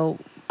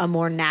 a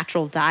more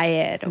natural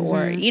diet,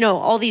 or,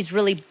 all these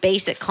really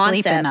basic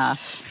concepts.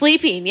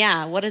 Sleeping,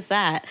 yeah. What is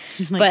that?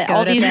 Like, but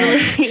all these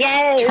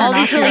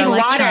really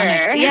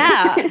water.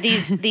 Yeah.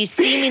 These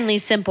seemingly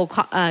simple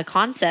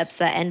concepts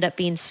that end up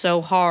being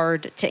so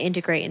hard to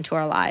integrate into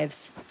our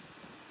lives.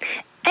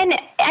 And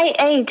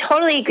I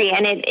totally agree.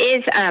 And it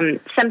is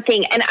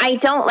something, and I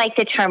don't like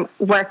the term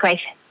work-life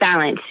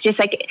balance, just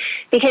like,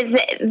 because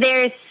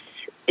there's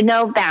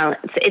no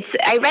balance.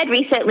 I read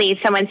recently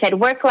someone said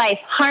work-life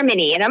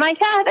harmony, and I'm like,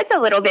 that's a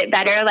little bit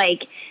better.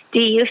 Like,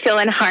 do you feel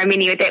in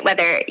harmony with it,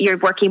 whether you're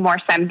working more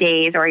some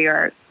days or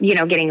you're,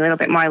 getting a little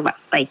bit more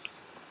like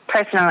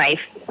personal life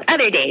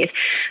other days,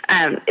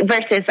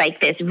 versus like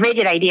this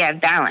rigid idea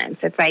of balance?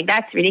 It's like,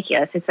 that's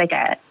ridiculous. It's like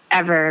a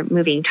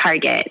ever-moving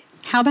target.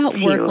 How about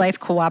work-life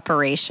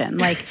cooperation?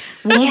 Like,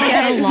 we'll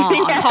get along.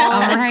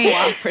 All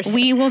right.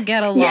 We will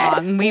get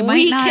along. We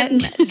might not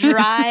can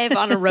drive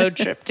on a road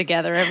trip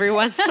together every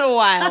once in a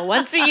while,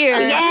 once a year.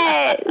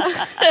 Yes.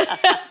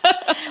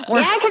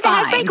 Because it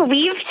has like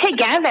weave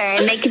together,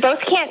 and they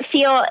both can't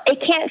feel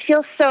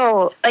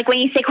so, like when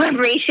you say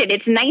cooperation,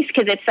 it's nice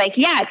because it's like,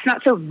 it's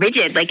not so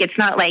rigid. Like, it's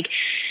not like,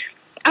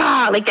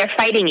 like they're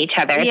fighting each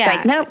other. It's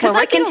like, no, we're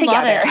working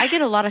together. I get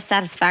a lot of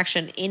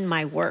satisfaction in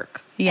my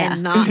work.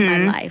 And not my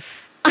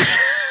life.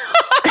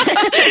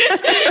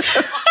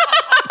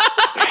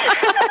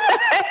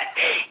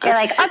 They're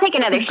like, I'll take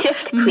another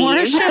shift, please.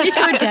 More shifts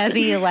for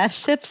Desi,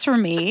 less shifts for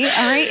me. All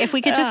right. If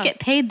we could just get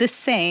paid the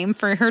same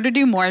for her to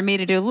do more and me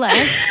to do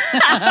less.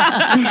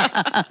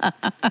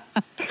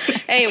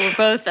 Hey, we're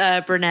both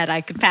brunette.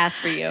 I could pass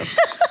for you.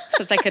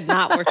 Except I could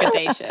not work a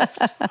day shift.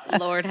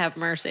 Lord have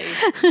mercy.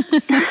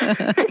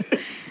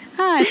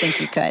 I think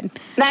you could.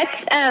 That's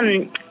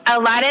a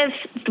lot of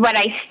what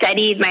I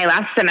studied my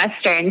last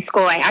semester in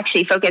school. I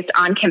actually focused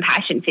on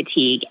compassion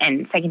fatigue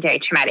and secondary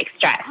traumatic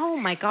stress. Oh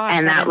my gosh,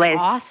 And that that is was-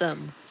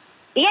 awesome.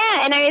 Yeah,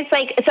 and I was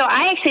like, so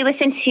I actually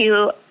listened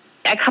to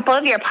a couple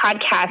of your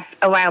podcasts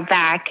a while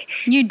back.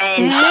 You and-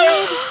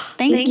 did?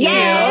 Thank you.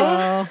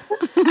 Yeah.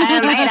 I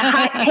had a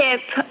hot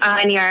tip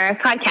on your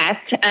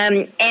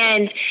podcast,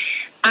 and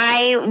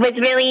I was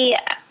really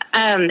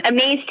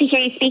amazed to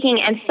hear you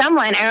speaking. And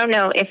someone, I don't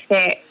know if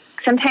there.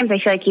 Sometimes I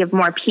feel like you have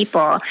more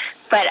people,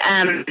 but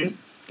Yeah,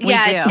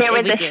 do. it's- there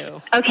was we a,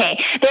 do.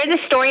 okay. There's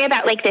a story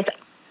about like this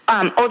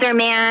older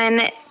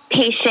man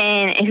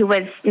patient who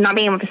was not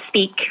being able to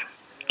speak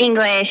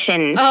English,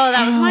 and Oh,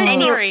 that was my Oh.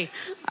 story.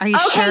 Are you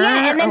okay, sure?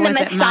 yeah, and then or the was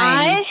it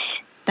mine? massage.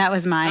 That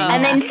was mine. Oh.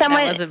 And then that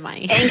someone wasn't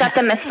mine. and got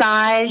the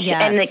massage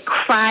and the Yes.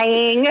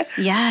 crying.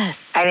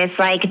 Yes. I was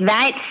like,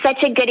 that's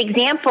such a good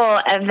example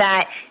of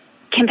that.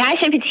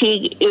 Compassion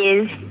fatigue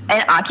is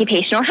an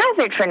occupational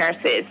hazard for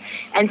nurses.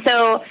 And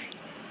so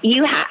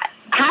you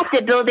have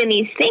to build in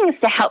these things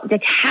to help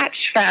detach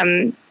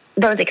from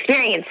those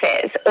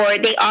experiences, or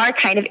they are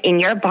kind of in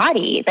your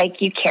body,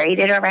 like you carried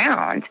it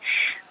around.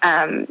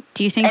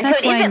 Do you think And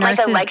that's so it why isn't like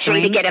nurses a luxury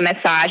drink? to get a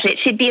massage. It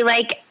should be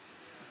like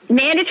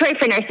mandatory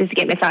for nurses to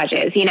get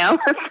massages, you know?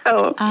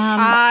 So,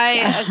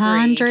 I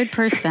agree.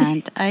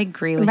 100%. I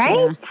agree with right?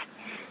 you.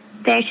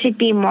 There should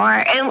be more.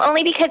 And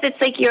only because it's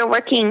like you're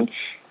working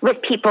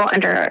with people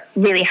under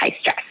really high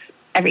stress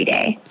every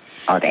day,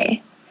 all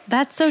day.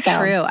 That's so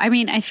true. I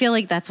mean, I feel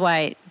like that's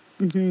why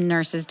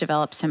nurses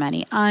develop so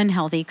many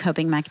unhealthy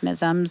coping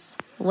mechanisms,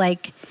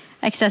 like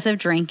excessive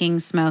drinking,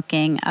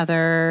 smoking,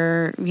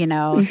 other,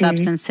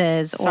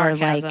 substances, or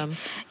Sarcasm. like,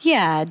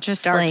 yeah,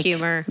 just Dark like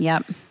humor.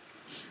 Yep.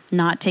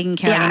 Not taking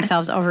care of Yeah.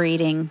 themselves,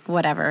 overeating,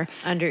 whatever,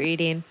 Under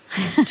eating.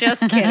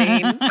 Just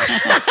kidding.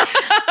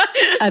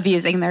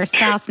 abusing their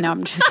spouse. No,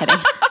 I'm just kidding.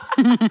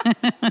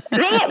 But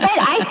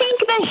I think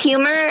the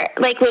humor,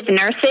 like with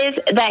nurses,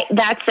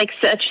 that's like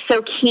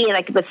so key,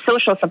 like with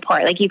social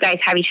support. Like you guys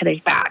have each other's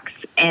backs,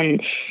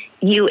 and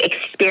you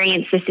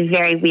experience this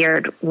very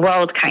weird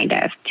world kind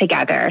of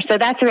together. So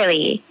that's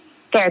really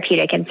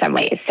therapeutic in some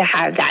ways to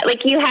have that.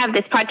 Like you have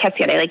this podcast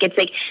together. Like it's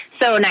like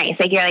so nice.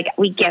 Like you're like,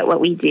 we get what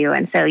we do,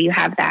 and so you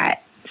have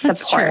that support.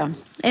 That's true.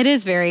 It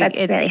is very, That's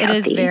it very is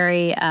healthy.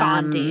 very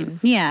Bonding.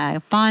 Yeah,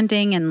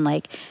 bonding and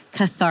like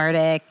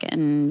cathartic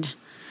and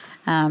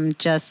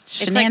just It's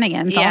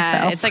shenanigans. like,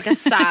 yeah, also, it's like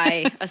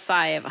a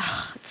sigh of,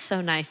 oh, it's so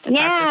nice to talk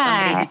to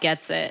somebody Yeah. who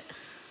gets it.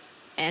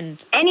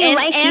 And you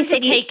like- you and to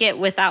said you- take it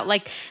without,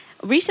 like,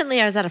 recently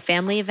I was at a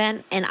family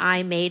event and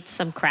I made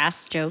some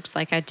crass jokes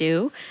like I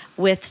do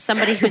with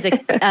somebody who's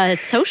a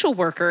social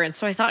worker. And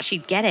so I thought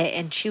she'd get it.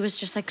 And she was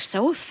just like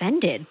so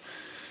offended.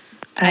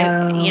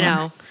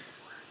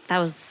 That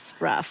was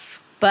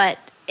rough. But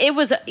it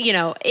was,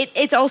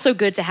 it's also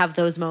good to have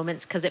those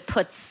moments because it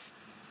puts,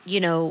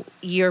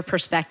 your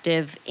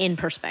perspective in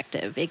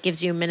perspective. It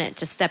gives you a minute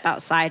to step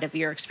outside of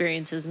your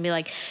experiences and be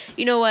like,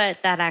 you know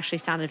what, that actually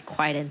sounded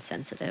quite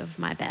insensitive.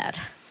 My bad.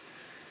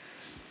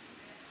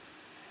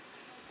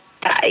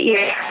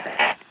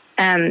 I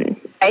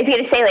was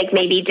going to say, like,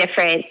 maybe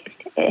different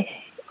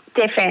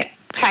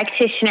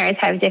practitioners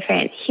have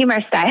different humor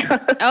styles.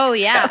 Oh,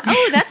 yeah.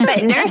 Oh, that's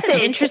an nurses,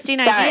 interesting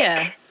dark.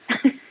 idea.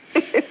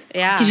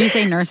 Yeah. did you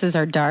say nurses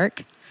are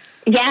dark?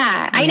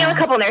 Yeah, I know a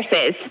couple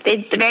nurses.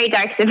 It's very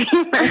dark sense of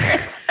humor.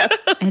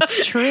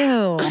 It's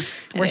true.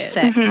 We're is.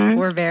 sick.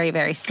 We're very,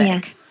 very sick.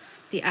 Yeah.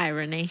 The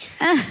irony.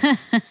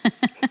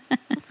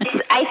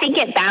 I think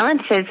it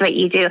balances what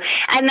you do.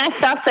 And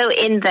that's also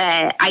in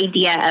the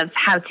idea of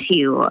how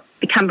to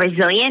become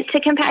resilient to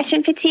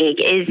compassion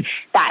fatigue, is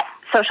that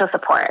social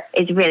support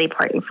is really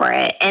important for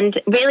it.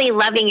 And really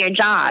loving your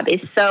job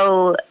is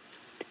so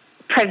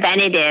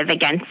preventative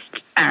against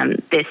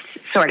this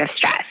sort of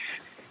stress.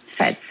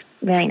 So it's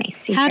really nice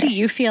to How hear. do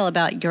you feel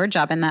about your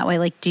job in that way?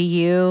 Like, do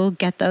you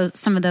get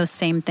some of those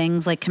same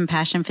things, like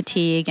compassion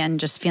fatigue and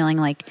just feeling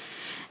like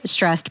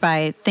stressed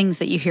by things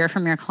that you hear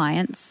from your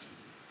clients?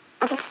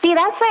 See,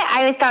 that's what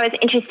I always thought was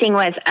interesting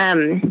was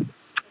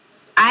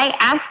I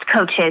asked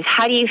coaches,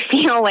 how do you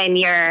feel when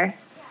you're,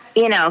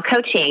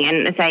 coaching?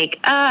 And it's like,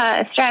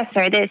 stress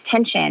or this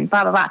tension,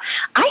 blah, blah, blah.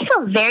 I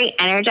feel very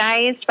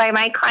energized by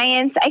my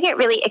clients. I get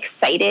really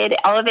excited.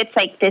 All of it's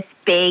like this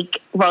big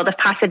world of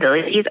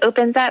possibilities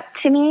opens up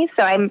to me.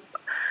 So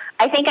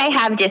I think I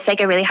have just like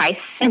a really high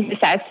sense of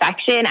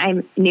satisfaction.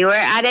 I'm newer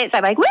at it. So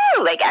I'm like,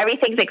 woo, like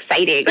everything's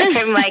exciting. Like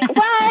I'm like,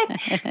 what?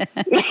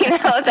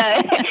 So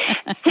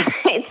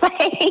it's like,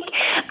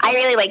 I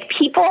really like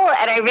people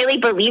and I really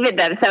believe in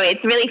them. So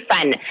it's really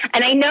fun.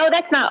 And I know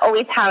that's not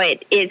always how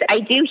it is. I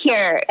do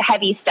hear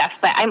heavy stuff,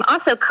 but I'm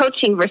also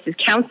coaching versus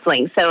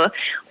counseling. So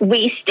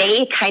we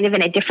stay kind of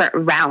in a different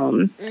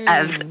realm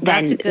of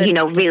then,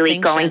 really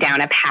going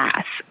down a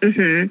path.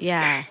 Mm-hmm.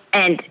 Yeah.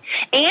 And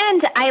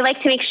I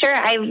like to make sure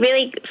I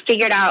really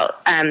figured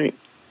out,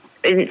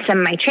 in some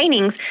of my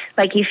trainings,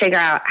 like you figure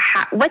out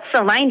what's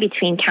the line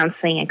between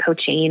counseling and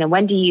coaching.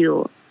 When do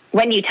you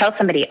tell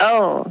somebody,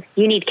 oh,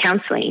 you need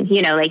counseling,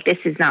 like this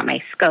is not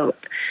my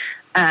scope.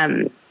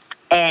 And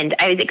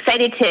I was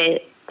excited to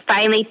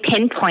finally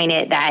pinpoint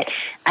it that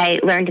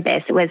I learned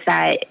this was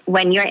that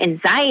when your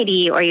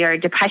anxiety or your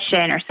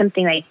depression or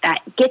something like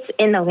that gets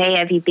in the way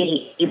of you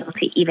being able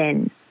to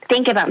even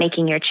think about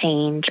making your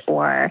change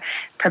or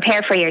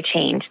prepare for your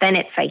change, then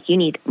it's like you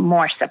need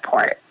more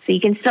support. So you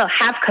can still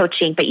have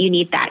coaching, but you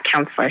need that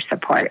counselor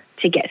support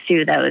to get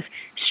through those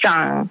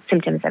strong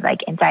symptoms of like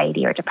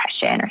anxiety or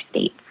depression or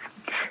states.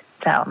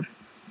 So,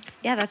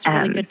 yeah, that's a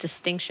really good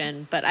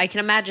distinction. But I can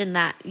imagine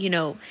that,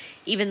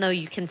 even though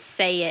you can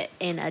say it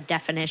in a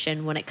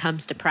definition, when it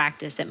comes to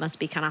practice, it must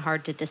be kind of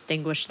hard to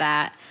distinguish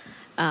that.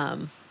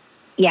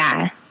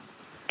 Yeah,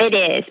 it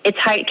is. It's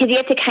hard because you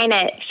have to kind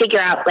of figure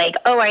out like,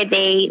 oh, are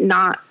they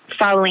not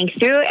following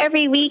through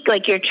every week?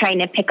 Like you're trying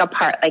to pick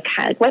apart like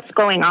what's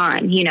going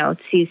on, to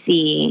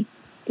see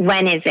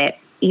when is it,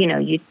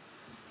 you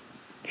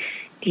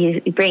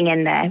bring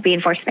in the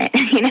reinforcement,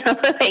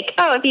 like,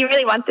 oh, if you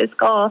really want this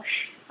goal,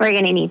 we're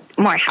going to need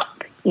more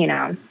help,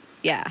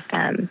 Yeah.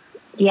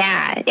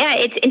 Yeah,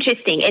 it's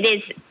interesting. It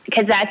is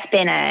because that's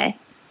been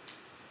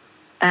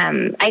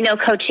I know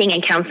coaching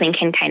and counseling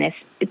can kind of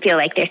feel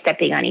like they're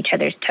stepping on each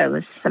other's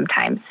toes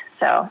sometimes.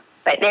 So,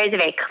 but there's a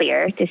very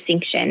clear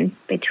distinction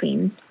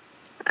between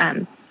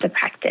the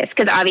practice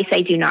because obviously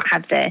I do not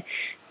have the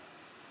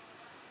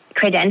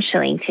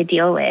credentialing to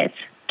deal with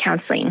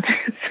counseling,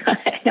 so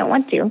I don't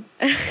want to.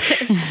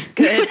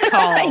 Good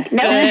call.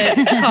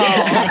 Good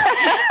call.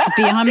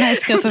 Beyond my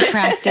scope of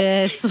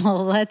practice,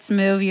 let's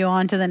move you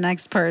on to the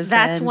next person.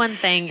 That's one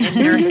thing in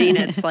nursing.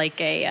 It's like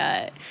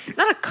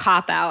not a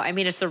cop out. I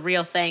mean, it's a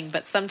real thing,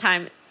 but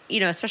sometimes,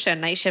 especially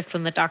on night shift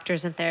when the doctor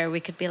isn't there, we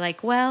could be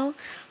like, well,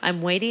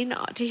 I'm waiting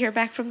to hear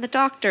back from the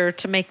doctor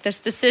to make this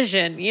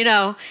decision.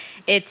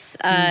 It's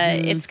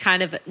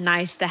kind of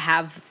nice to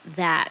have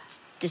that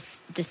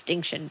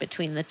distinction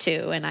between the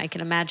two. And I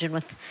can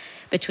imagine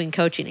between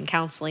coaching and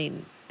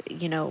counseling,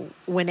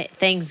 when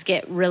things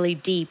get really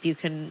deep, you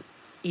can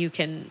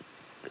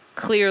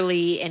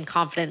clearly and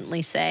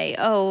confidently say,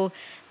 oh,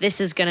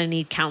 this is going to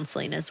need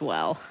counseling as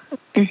well.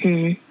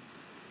 Mm-hmm.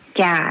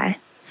 Yeah.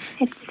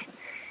 It's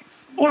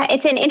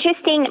an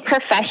interesting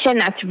profession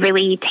that's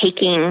really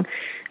taking,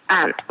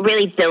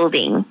 really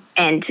building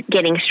and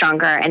getting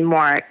stronger and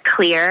more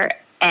clear.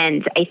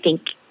 And I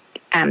think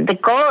the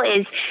goal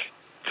is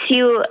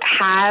to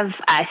have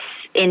us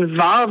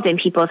involved in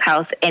people's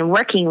health and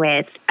working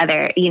with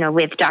other,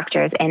 with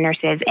doctors and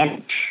nurses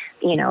and,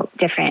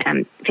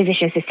 different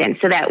physician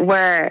assistants so that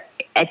we're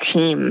a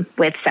team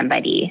with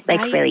somebody, like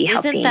really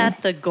helping. Isn't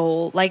that the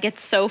goal? Like,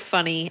 it's so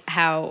funny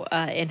how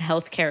in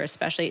healthcare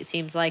especially, it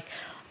seems like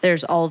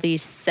there's all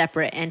these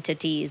separate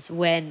entities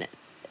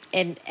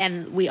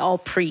and we all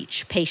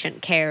preach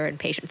patient care and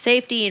patient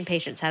safety and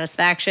patient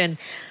satisfaction.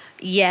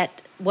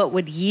 Yet what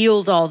would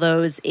yield all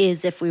those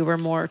is if we were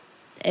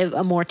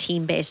a more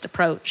team-based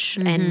approach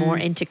and more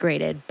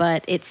integrated,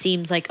 but it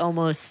seems like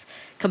almost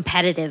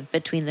competitive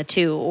between the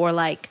two or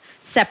like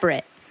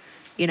separate,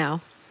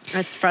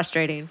 It's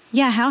frustrating.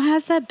 Yeah. How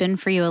has that been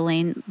for you,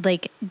 Elaine?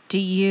 Like, do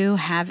you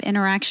have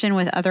interaction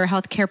with other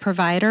healthcare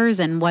providers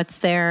and what's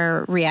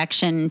their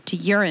reaction to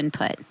your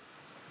input?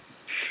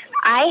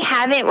 I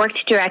haven't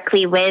worked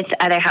directly with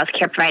other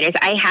healthcare providers.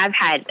 I have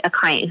had a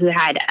client who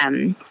had,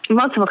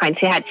 multiple clients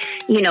who had,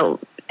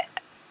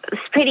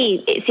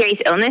 pretty serious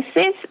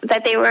illnesses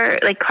that they were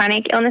like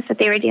chronic illness that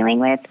they were dealing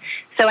with.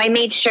 So I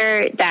made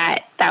sure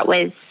that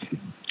was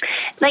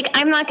like,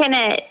 I'm not going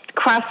to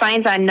cross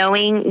lines on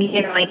knowing,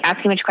 like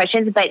asking much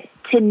questions, but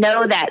to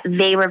know that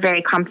they were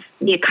very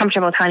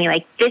comfortable telling me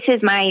like, this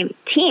is my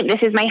team.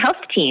 This is my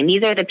health team.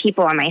 These are the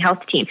people on my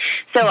health team.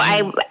 So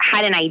I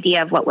had an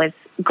idea of what was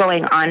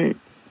going on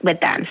with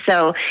them.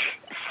 So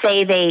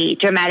say they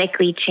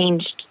dramatically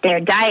changed their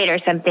diet or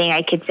something,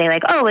 I could say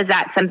like, oh, is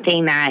that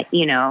something that,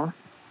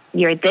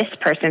 this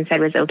person said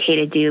was okay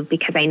to do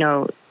because I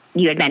know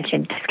you had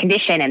mentioned this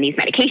condition and these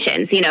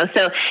medications,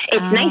 so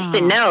it's nice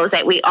to know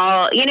that we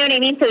all, you know what I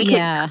mean? So we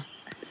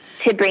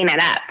to bring that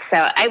up.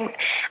 So I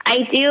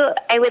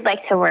would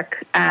like to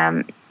work,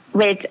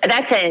 with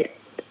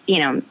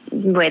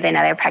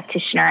another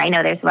practitioner. I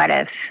know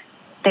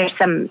there's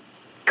some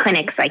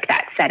clinics like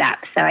that set up.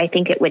 So I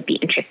think it would be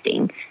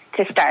interesting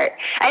to start.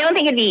 I don't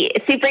think it'd be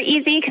super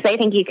easy because I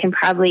think you can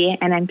probably,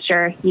 and I'm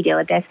sure you deal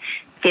with this,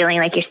 feeling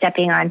like you're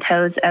stepping on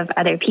toes of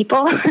other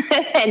people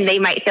and they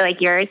might feel like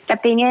you're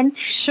stepping in.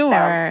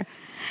 Sure.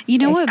 You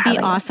know what would be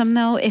valid. awesome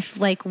though, if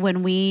like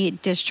when we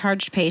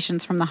discharged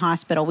patients from the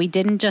hospital, we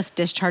didn't just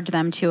discharge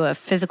them to a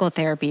physical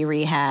therapy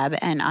rehab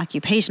and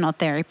occupational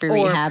therapy Or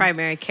rehab.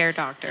 primary care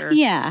doctor.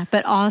 Yeah,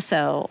 but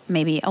also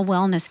maybe a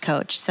wellness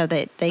coach so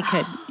that they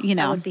could, you That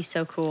know, would be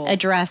so cool.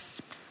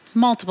 address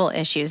multiple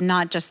issues,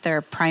 not just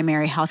their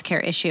primary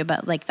healthcare issue,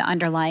 but like the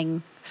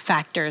underlying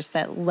factors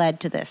that led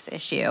to this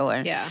issue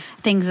or Yeah.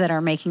 things that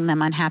are making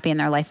them unhappy in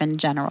their life in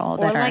general. Or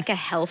That like are, a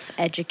health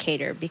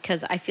educator,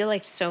 because I feel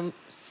like so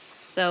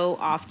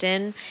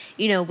often,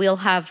 you know, we'll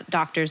have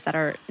doctors that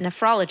are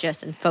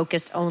nephrologists and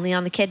focused only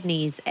on the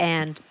kidneys,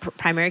 and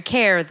primary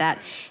care that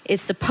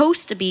is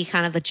supposed to be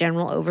kind of a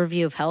general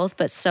overview of health,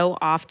 but so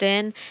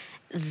often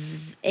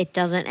it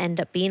doesn't end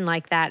up being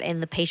like that,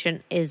 and the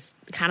patient is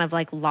kind of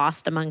like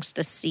lost amongst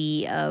a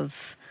sea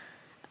of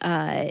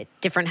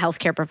different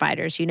healthcare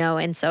providers, you know.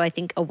 And so I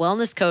think a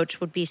wellness coach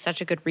would be such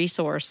a good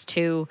resource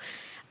to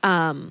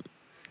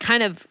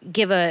kind of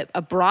give a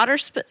broader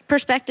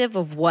perspective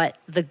of what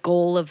the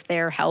goal of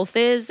their health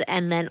is,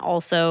 and then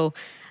also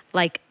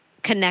like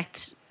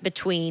connect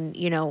between,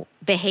 you know,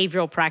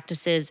 behavioral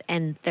practices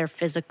and their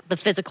the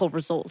physical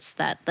results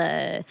that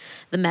the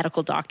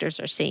medical doctors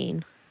are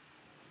seeing.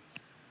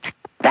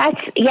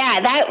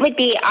 That would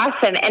be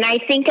awesome. And I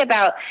think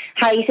about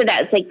how you said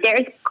that. It's like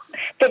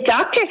the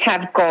doctors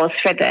have goals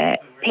for the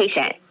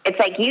patient. It's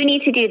like, you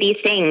need to do these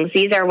things.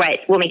 These are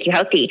what will make you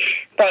healthy.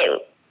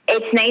 But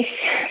it's nice.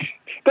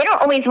 They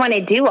don't always want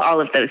to do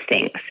all of those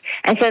things.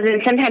 And so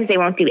then sometimes they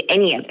won't do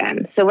any of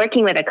them. So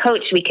working with a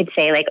coach, we could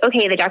say like,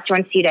 okay, the doctor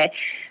wants you to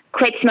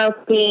quit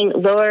smoking,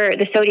 lower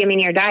the sodium in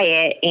your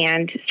diet,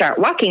 and start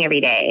walking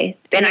every day.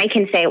 Then I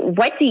can say,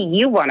 what do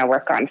you want to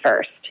work on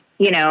first?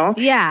 You know,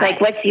 Yeah. like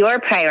what's your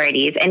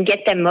priorities, and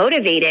get them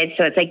motivated.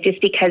 So it's like,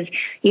 just because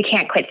you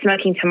can't quit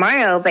smoking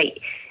tomorrow, but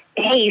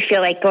hey, you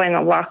feel like going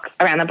a walk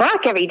around the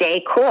block every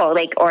day, cool.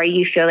 Like, or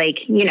you feel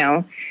like, you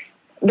know,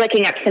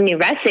 looking up some new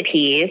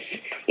recipes,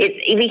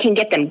 we can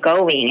get them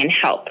going and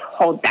help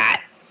hold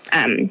that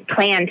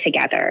plan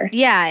together.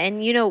 Yeah.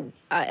 And, you know,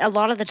 a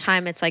lot of the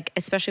time it's like,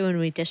 especially when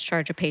we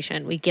discharge a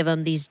patient, we give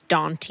them these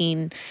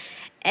daunting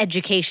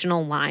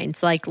educational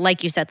lines,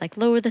 like you said, like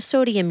lower the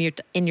sodium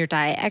in your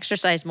diet,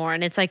 exercise more.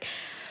 And it's like,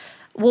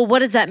 well, what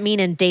does that mean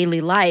in daily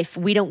life?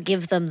 We don't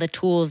give them the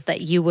tools that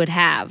you would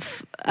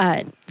have,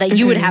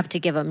 would have to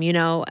give them, you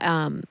know?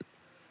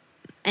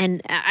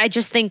 And I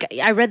just think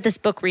I read this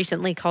book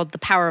recently called The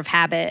Power of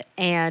Habit,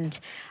 and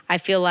I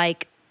feel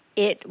like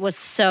it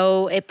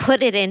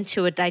put it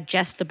into a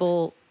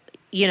digestible,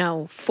 you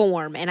know,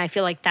 form. And I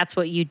feel like that's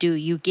what you do.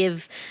 You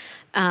give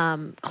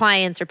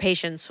clients or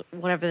patients,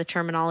 whatever the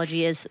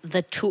terminology is,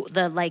 the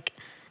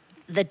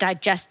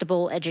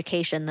digestible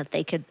education that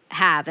they could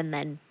have and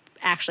then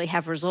actually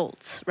have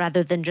results,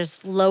 rather than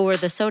just lower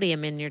the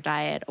sodium in your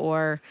diet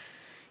or,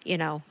 you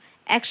know,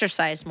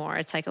 exercise more.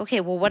 It's like, okay,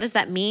 well, what does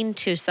that mean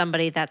to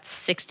somebody that's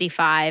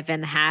 65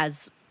 and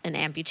has an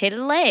amputated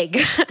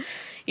leg?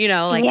 You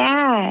know, like,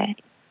 yeah,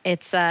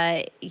 it's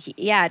it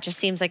just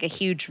seems like a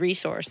huge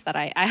resource that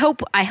I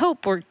hope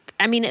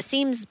it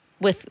seems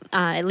with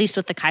at least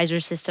with the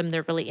Kaiser system,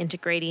 they're really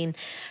integrating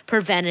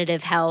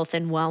preventative health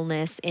and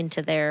wellness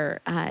into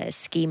their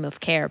scheme of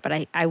care.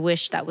 But I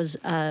wish that was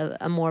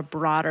a more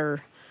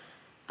broad,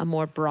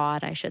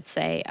 I should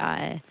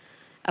say,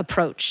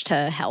 approach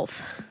to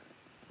health.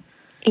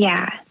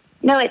 Yeah.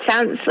 No, it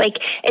sounds like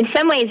in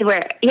some ways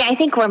I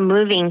think we're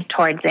moving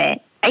towards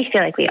it. I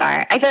feel like we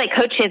are. I feel like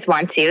coaches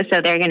want to,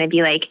 so they're going to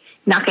be like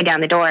knocking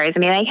down the doors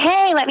and be like,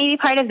 hey, let me be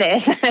part of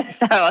this.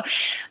 So,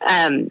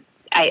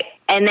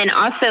 and then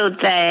also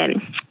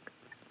the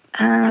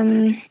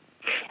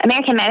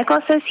American Medical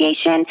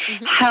Association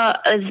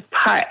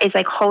is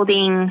like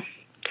holding,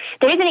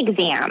 there is an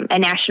exam, a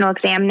national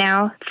exam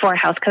now for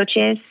health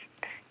coaches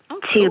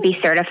to be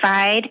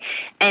certified.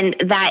 And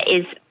that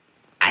is,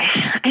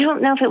 I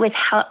don't know if it was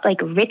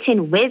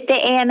written with the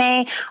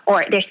AMA,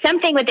 or there's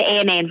something with the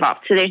AMA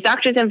involved. So there's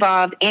doctors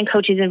involved and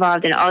coaches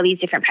involved, and all these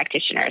different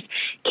practitioners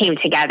came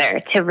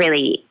together to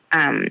really,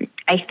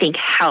 I think,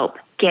 help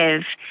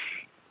give,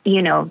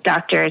 you know,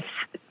 doctors,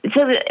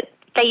 so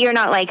that you're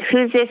not like,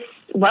 who's this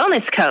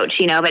wellness coach,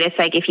 you know, but it's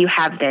like, if you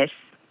have this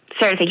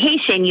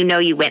certification, you know,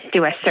 you went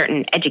through a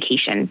certain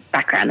education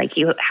background, like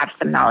you have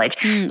some knowledge,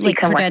 so you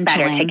can work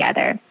better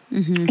together.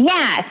 Mm-hmm.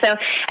 Yeah. So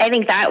I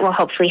think that will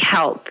hopefully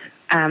help,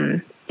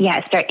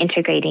 start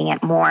integrating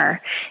it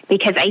more,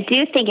 because I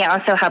do think it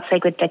also helps,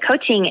 like with the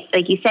coaching,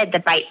 like you said, the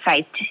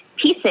bite-sized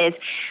pieces.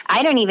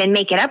 I don't even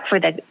make it up for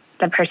the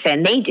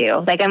person, they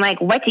do. Like, I'm like,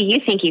 what do you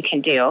think you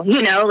can do?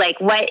 You know, like,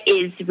 what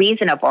is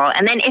reasonable?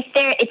 And then if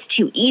it's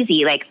too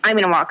easy, like, I'm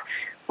going to walk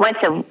once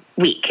a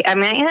week, I'm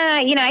like,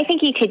 you know, I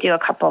think you could do a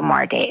couple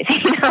more days,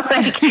 you know,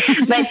 like,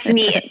 let's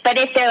meet. But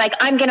if they're like,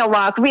 I'm going to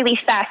walk really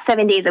fast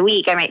 7 days a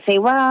week, I might say,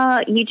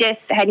 well, you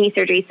just had knee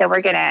surgery, so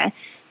we're going to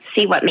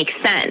see what makes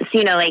sense,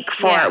 you know, like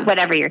for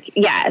whatever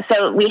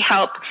so we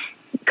help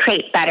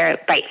create better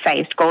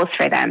bite-sized goals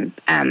for them.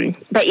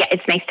 But yeah,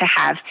 it's nice to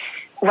have,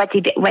 what do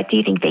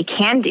you think they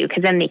can do?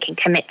 Because then they can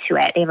commit to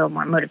it. They have a little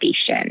more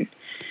motivation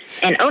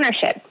and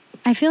ownership.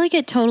 I feel like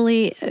it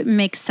totally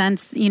makes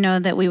sense,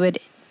 that we would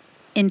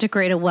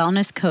integrate a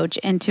wellness coach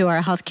into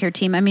our healthcare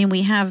team. I mean,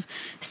 we have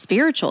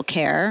spiritual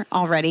care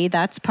already.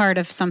 That's part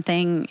of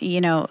something,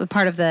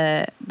 part of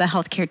the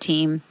healthcare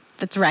team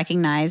that's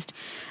recognized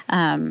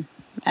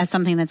as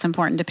something that's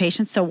important to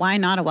patients. So why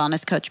not a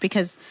wellness coach?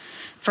 Because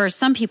for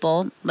some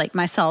people, like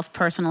myself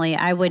personally,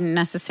 I wouldn't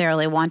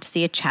necessarily want to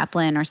see a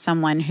chaplain or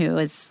someone who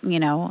is,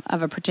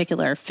 of a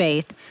particular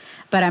faith,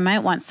 but I might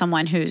want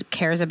someone who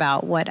cares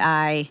about what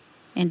I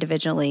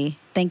individually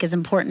think is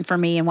important for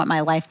me and what my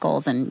life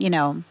goals and,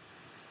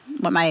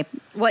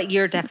 what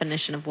your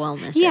definition of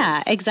wellness is.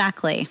 Yeah,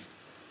 exactly.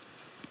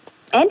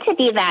 And to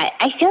be that,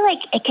 I feel like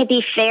it could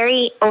be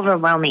very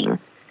overwhelming.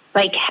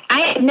 Like,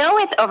 I know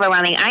it's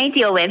overwhelming. I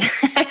know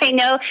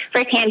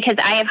firsthand because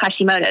I have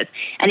Hashimoto's,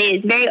 and it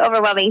is very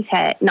overwhelming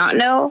to not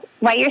know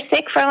why you're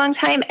sick for a long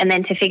time and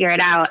then to figure it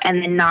out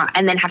and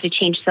then have to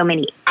change so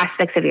many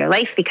aspects of your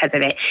life because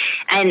of it.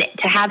 And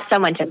to have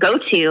someone to go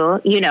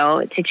to,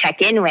 to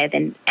check in with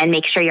and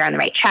make sure you're on the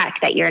right track,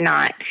 that you're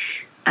not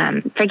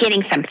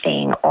forgetting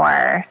something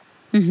or,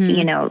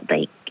 sometimes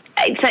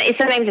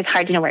it's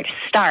hard to know where to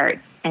start.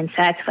 And so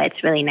that's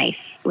what's really nice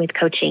with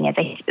coaching is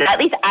at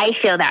least I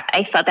felt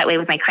that way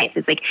with my clients.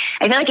 It's like,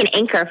 I feel like an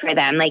anchor for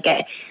them, like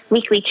a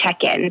weekly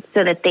check-in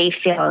so that they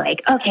feel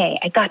like, okay,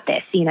 I got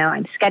this,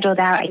 I'm scheduled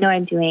out. I know what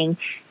I'm doing.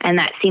 And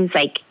that seems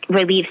like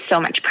relieves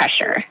so much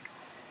pressure.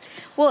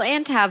 Well,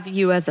 and to have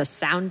you as a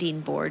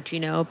sounding board,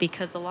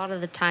 because a lot of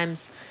the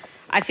times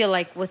I feel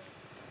like with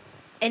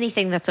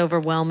anything that's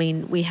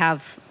overwhelming, we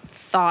have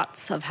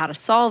thoughts of how to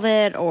solve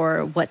it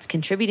or what's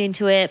contributing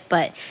to it,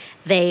 but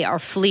they are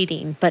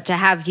fleeting. But to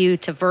have you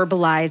to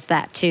verbalize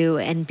that too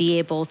and be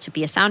able to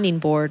be a sounding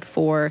board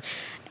for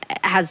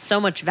has so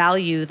much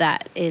value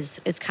that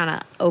is kind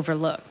of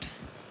overlooked.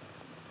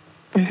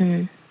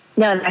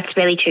 Mm-hmm. No, that's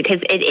really true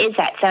because it is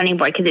that sounding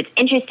board because it's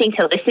interesting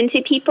to listen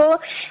to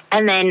people,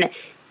 and then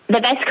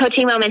the best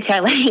coaching moments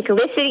are like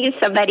listening to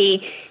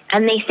somebody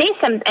and they say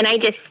something, and I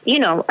just,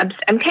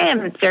 I'm kind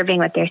of observing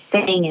what they're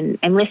saying and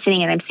I'm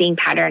listening and I'm seeing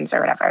patterns or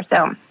whatever.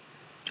 So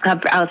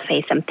I'll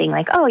say something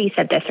like, oh, you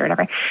said this or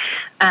whatever.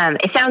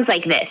 It sounds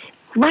like this.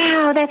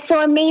 Wow, that's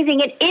so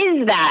amazing. It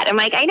is that. I'm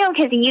like, I know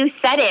because you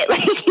said it.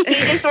 Like, you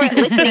just weren't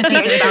listening to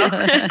yourself.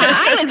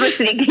 I was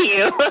listening to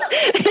you. Isn't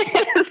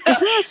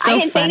that so I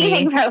didn't funny? say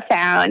anything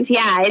profound.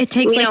 Yeah. It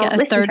takes like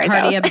a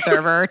third-party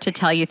observer to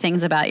tell you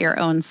things about your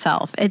own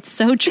self. It's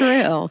so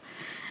true.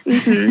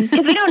 Because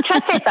we don't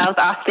trust ourselves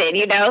often,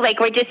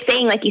 like we're just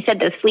saying, like you said,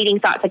 those fleeting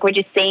thoughts, like we're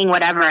just saying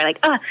whatever, like,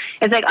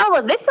 it's like,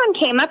 well, this one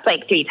came up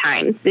like 3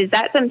 times. Is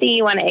that something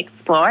you want to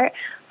explore?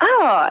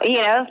 Oh,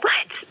 what?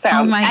 So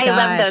oh my gosh. I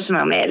love those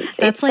moments.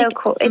 That's it's like so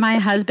cool. My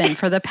husband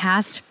for the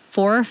past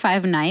 4 or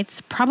 5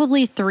 nights,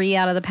 probably 3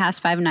 out of the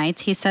past 5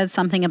 nights, he said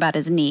something about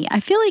his knee.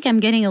 I feel like I'm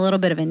getting a little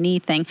bit of a knee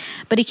thing,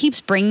 but he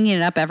keeps bringing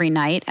it up every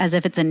night as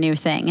if it's a new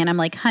thing. And I'm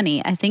like,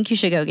 honey, I think you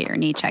should go get your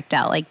knee checked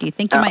out. Like, do you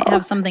think you might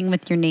have something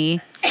with your knee?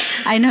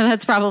 I know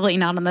that's probably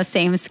not on the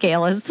same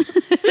scale as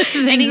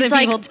things that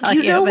people tell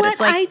you. Know but what?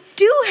 it's like, I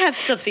do have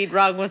something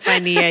wrong with my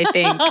knee, I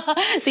think.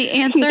 The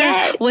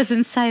answer was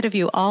inside of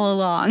you all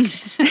along.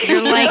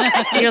 You're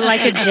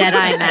like a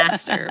Jedi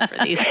master for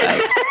these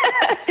folks.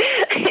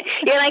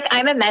 You're like,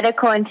 I'm a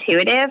medical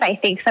intuitive. I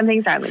think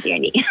something's wrong with your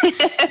knee.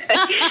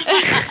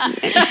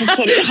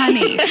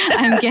 Honey,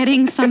 I'm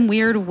getting some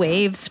weird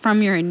waves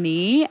from your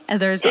knee.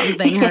 There's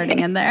something hurting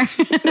in there.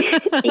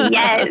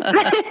 Yes.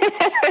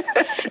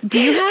 Do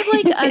you have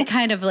like a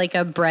kind of like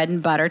a bread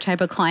and butter type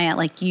of client?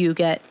 Like you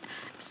get,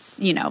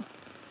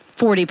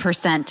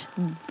 40%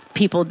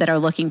 people that are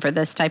looking for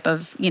this type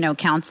of,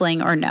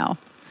 counseling or no?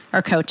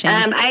 Or coaching?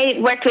 I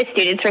worked with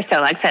students for so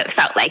long, so it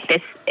felt like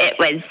this, it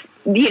was,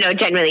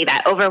 generally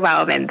that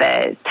overwhelm and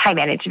the time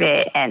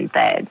management and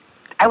the,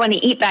 I want to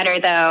eat better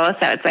though.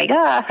 So it's like,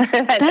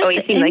 that's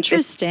always seemed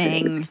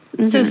interesting. Like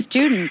this. So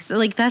students,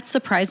 like that's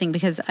surprising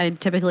because I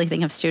typically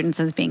think of students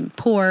as being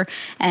poor.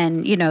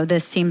 And,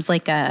 this seems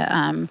like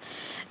a,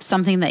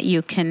 something that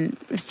you can,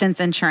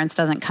 since insurance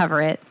doesn't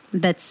cover it,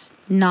 that's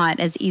not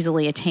as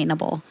easily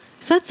attainable.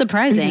 So that's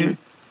surprising.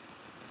 Mm-hmm.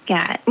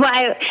 Yeah.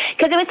 Well,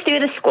 because it was through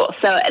the school.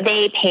 So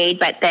they paid,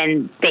 but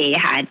then they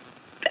had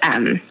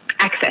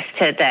access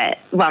to the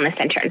wellness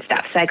center and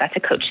stuff. So I got to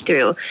coach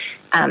through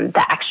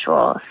the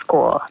actual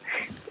school.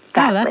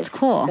 That's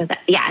cool.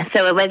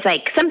 So it was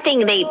like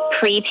something they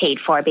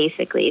prepaid for,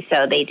 basically.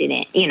 So they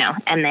didn't,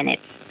 and then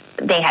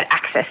they had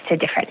access to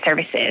different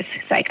services.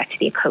 So I got to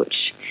be a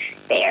coach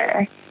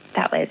there.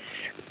 That was,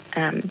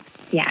 I'm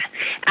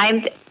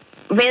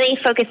really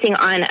focusing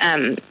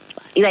on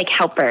like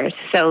helpers.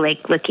 So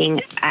like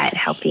looking at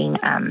helping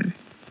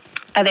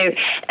other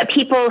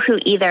people who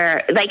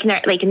either like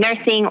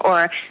nursing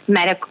or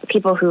medical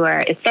people who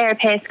are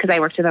therapists, because I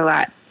worked with a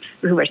lot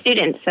who were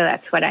students. So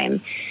that's what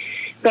I'm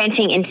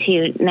branching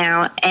into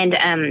now. And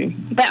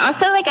but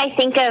also like I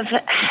think of,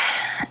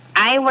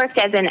 I worked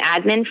as an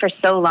admin for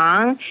so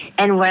long,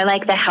 and we're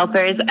like the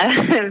helpers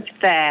of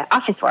the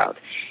office world,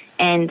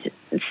 and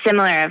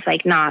similar of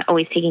like not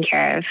always taking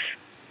care of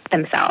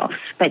themselves,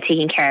 but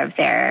taking care of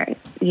their,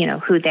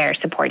 who they're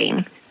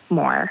supporting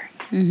more.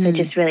 So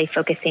just really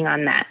focusing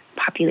on that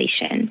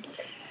population.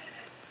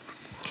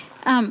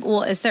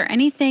 Well, is there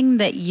anything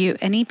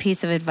any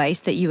piece of advice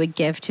that you would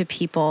give to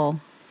people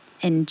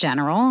in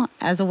general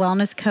as a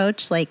wellness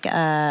coach, like,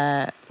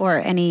 or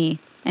any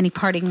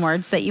parting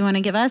words that you want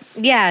to give us?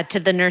 Yeah, to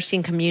the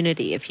nursing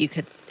community, if you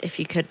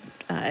could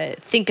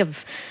think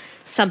of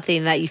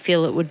something that you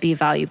feel it would be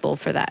valuable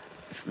for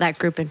that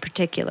group in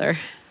particular.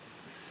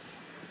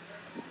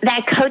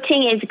 That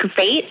coaching is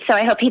great, so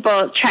I hope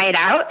people try it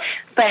out,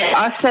 but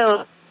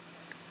also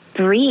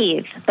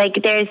breathe. Like,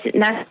 there's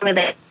nothing with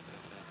it.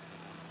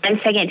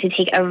 1 second to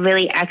take a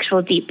really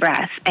actual deep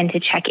breath and to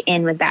check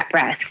in with that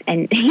breath,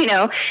 and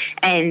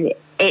and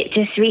it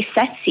just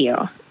resets you.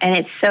 And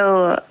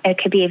it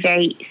could be a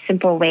very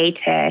simple way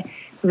to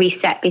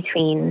reset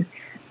between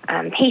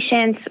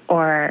patients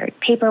or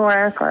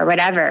paperwork or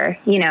whatever,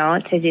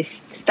 to just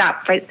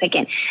stop for a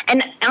second.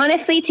 And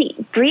honestly,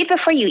 to breathe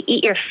before you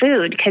eat your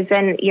food, because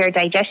then your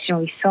digestion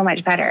will be so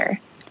much better.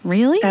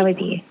 Really? That would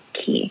be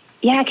key.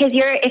 Yeah, because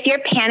if you're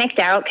panicked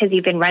out because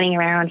you've been running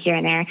around here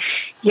and there,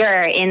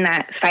 you're in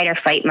that fight or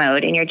flight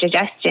mode and your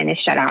digestion is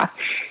shut off.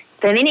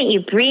 The minute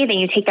you breathe and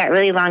you take that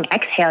really long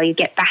exhale, you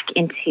get back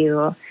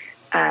into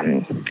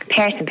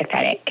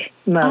parasympathetic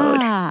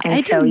mode. And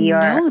I didn't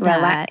know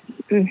that.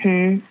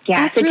 Yeah,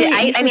 that's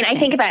really interesting. I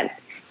think about.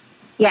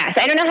 Yeah,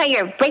 so I don't know how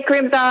your break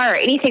rooms are or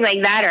anything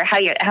like that, or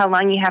how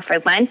long you have for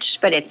lunch,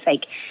 but it's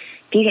like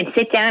if you can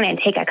sit down and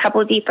take a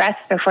couple of deep breaths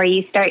before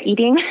you start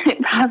eating,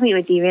 it probably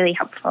would be really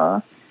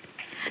helpful.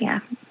 Yeah.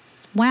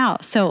 Wow.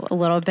 So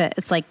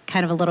it's like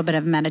kind of a little bit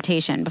of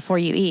meditation before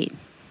you eat.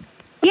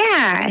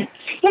 Yeah.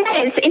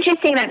 It's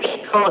interesting that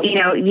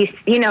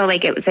people,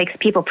 like it was like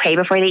people pray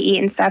before they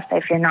eat and stuff.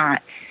 But if you're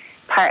not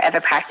part of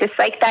a practice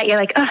like that, you're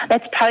like, oh,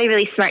 that's probably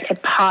really smart to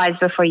pause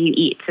before you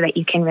eat so that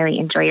you can really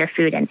enjoy your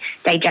food and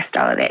digest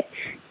all of it.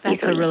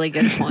 That's a really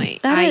good point.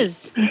 I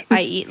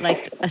eat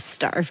like a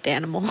starved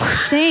animal.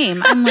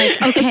 Same. I'm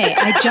like, okay,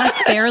 I just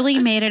barely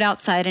made it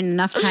outside in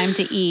enough time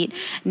to eat.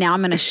 Now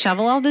I'm going to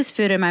shovel all this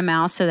food in my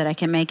mouth so that I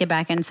can make it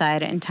back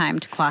inside in time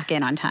to clock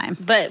in on time.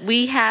 But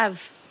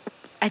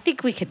I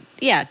think we could,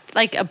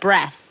 like a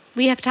breath.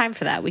 We have time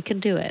for that. We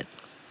can do it.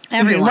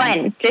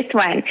 Everyone. Just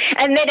one.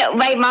 And then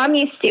my mom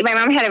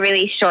had a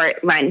really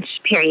short lunch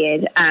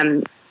period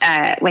when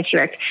she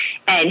worked,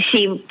 and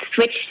she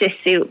switched to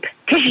soup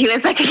because she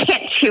was like, I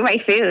can't chew my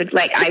food.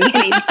 Like, I'm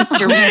going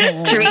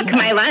to drink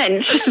my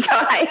lunch. So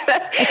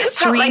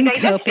extreme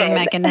coping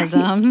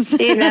mechanisms.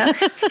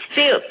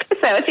 Soup.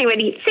 So she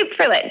would eat soup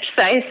for lunch.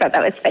 So I just thought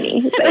that was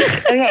funny. It's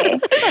like, okay,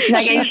 I'm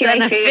not going to chew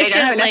my food. I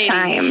don't have enough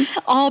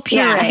time. All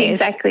purees. Yeah,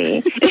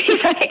 exactly.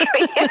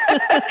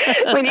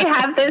 When you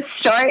have those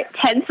short,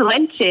 tense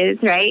lunches,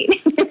 right?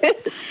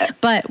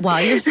 But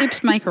while your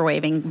soup's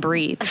microwaving,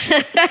 breathe.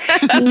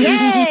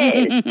 Yes,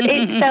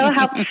 it's so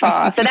helpful.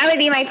 So that would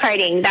be my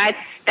parting. That's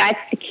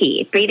the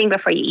key. Breathing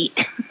before you eat.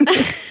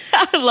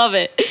 I love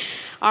it.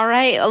 All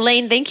right,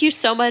 Elaine, thank you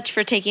so much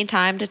for taking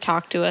time to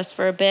talk to us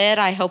for a bit.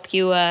 I hope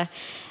you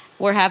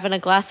were having a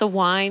glass of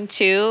wine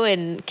too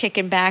and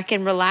kicking back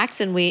and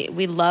relaxing. We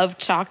loved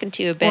talking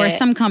to you a bit. Or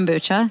some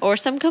kombucha.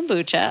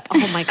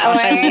 Oh my gosh,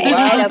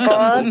 I love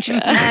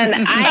kombucha. I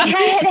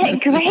had a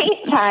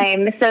great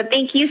time. So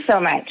thank you so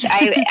much.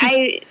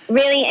 I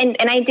really, and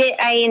I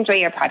enjoy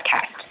your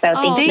podcast. So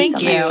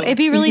thank you. It'd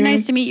be really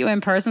nice to meet you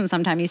in person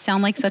sometime. You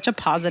sound like such a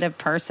positive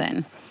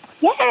person.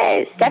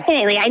 Yes,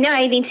 definitely. I know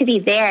I need to be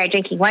there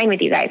drinking wine with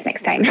you guys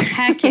next time.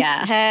 Heck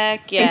yeah.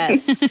 Heck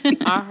yes.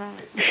 All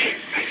right.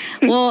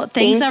 Well,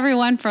 thanks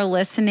everyone for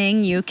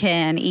listening. You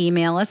can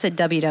email us at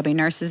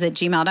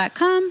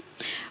www.nurses@gmail.com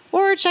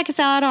or check us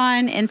out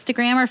on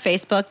Instagram or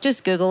Facebook.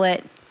 Just Google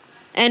it.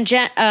 And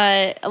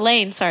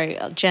Elaine, sorry,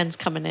 Jen's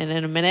coming in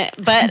a minute,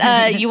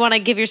 but you want to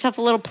give yourself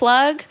a little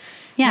plug?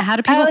 Yeah, how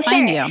do people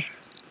find you?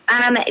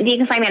 You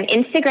can find me on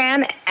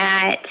Instagram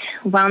at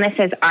wellness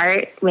as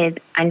art with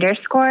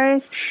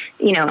underscores,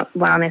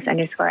 wellness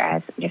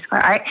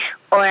 _as_art,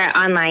 or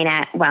online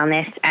at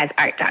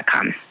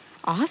wellnessasart.com.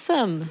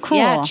 Awesome. Cool.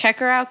 Yeah, check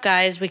her out,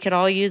 guys. We could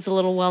all use a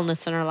little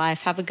wellness in our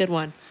life. Have a good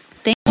one.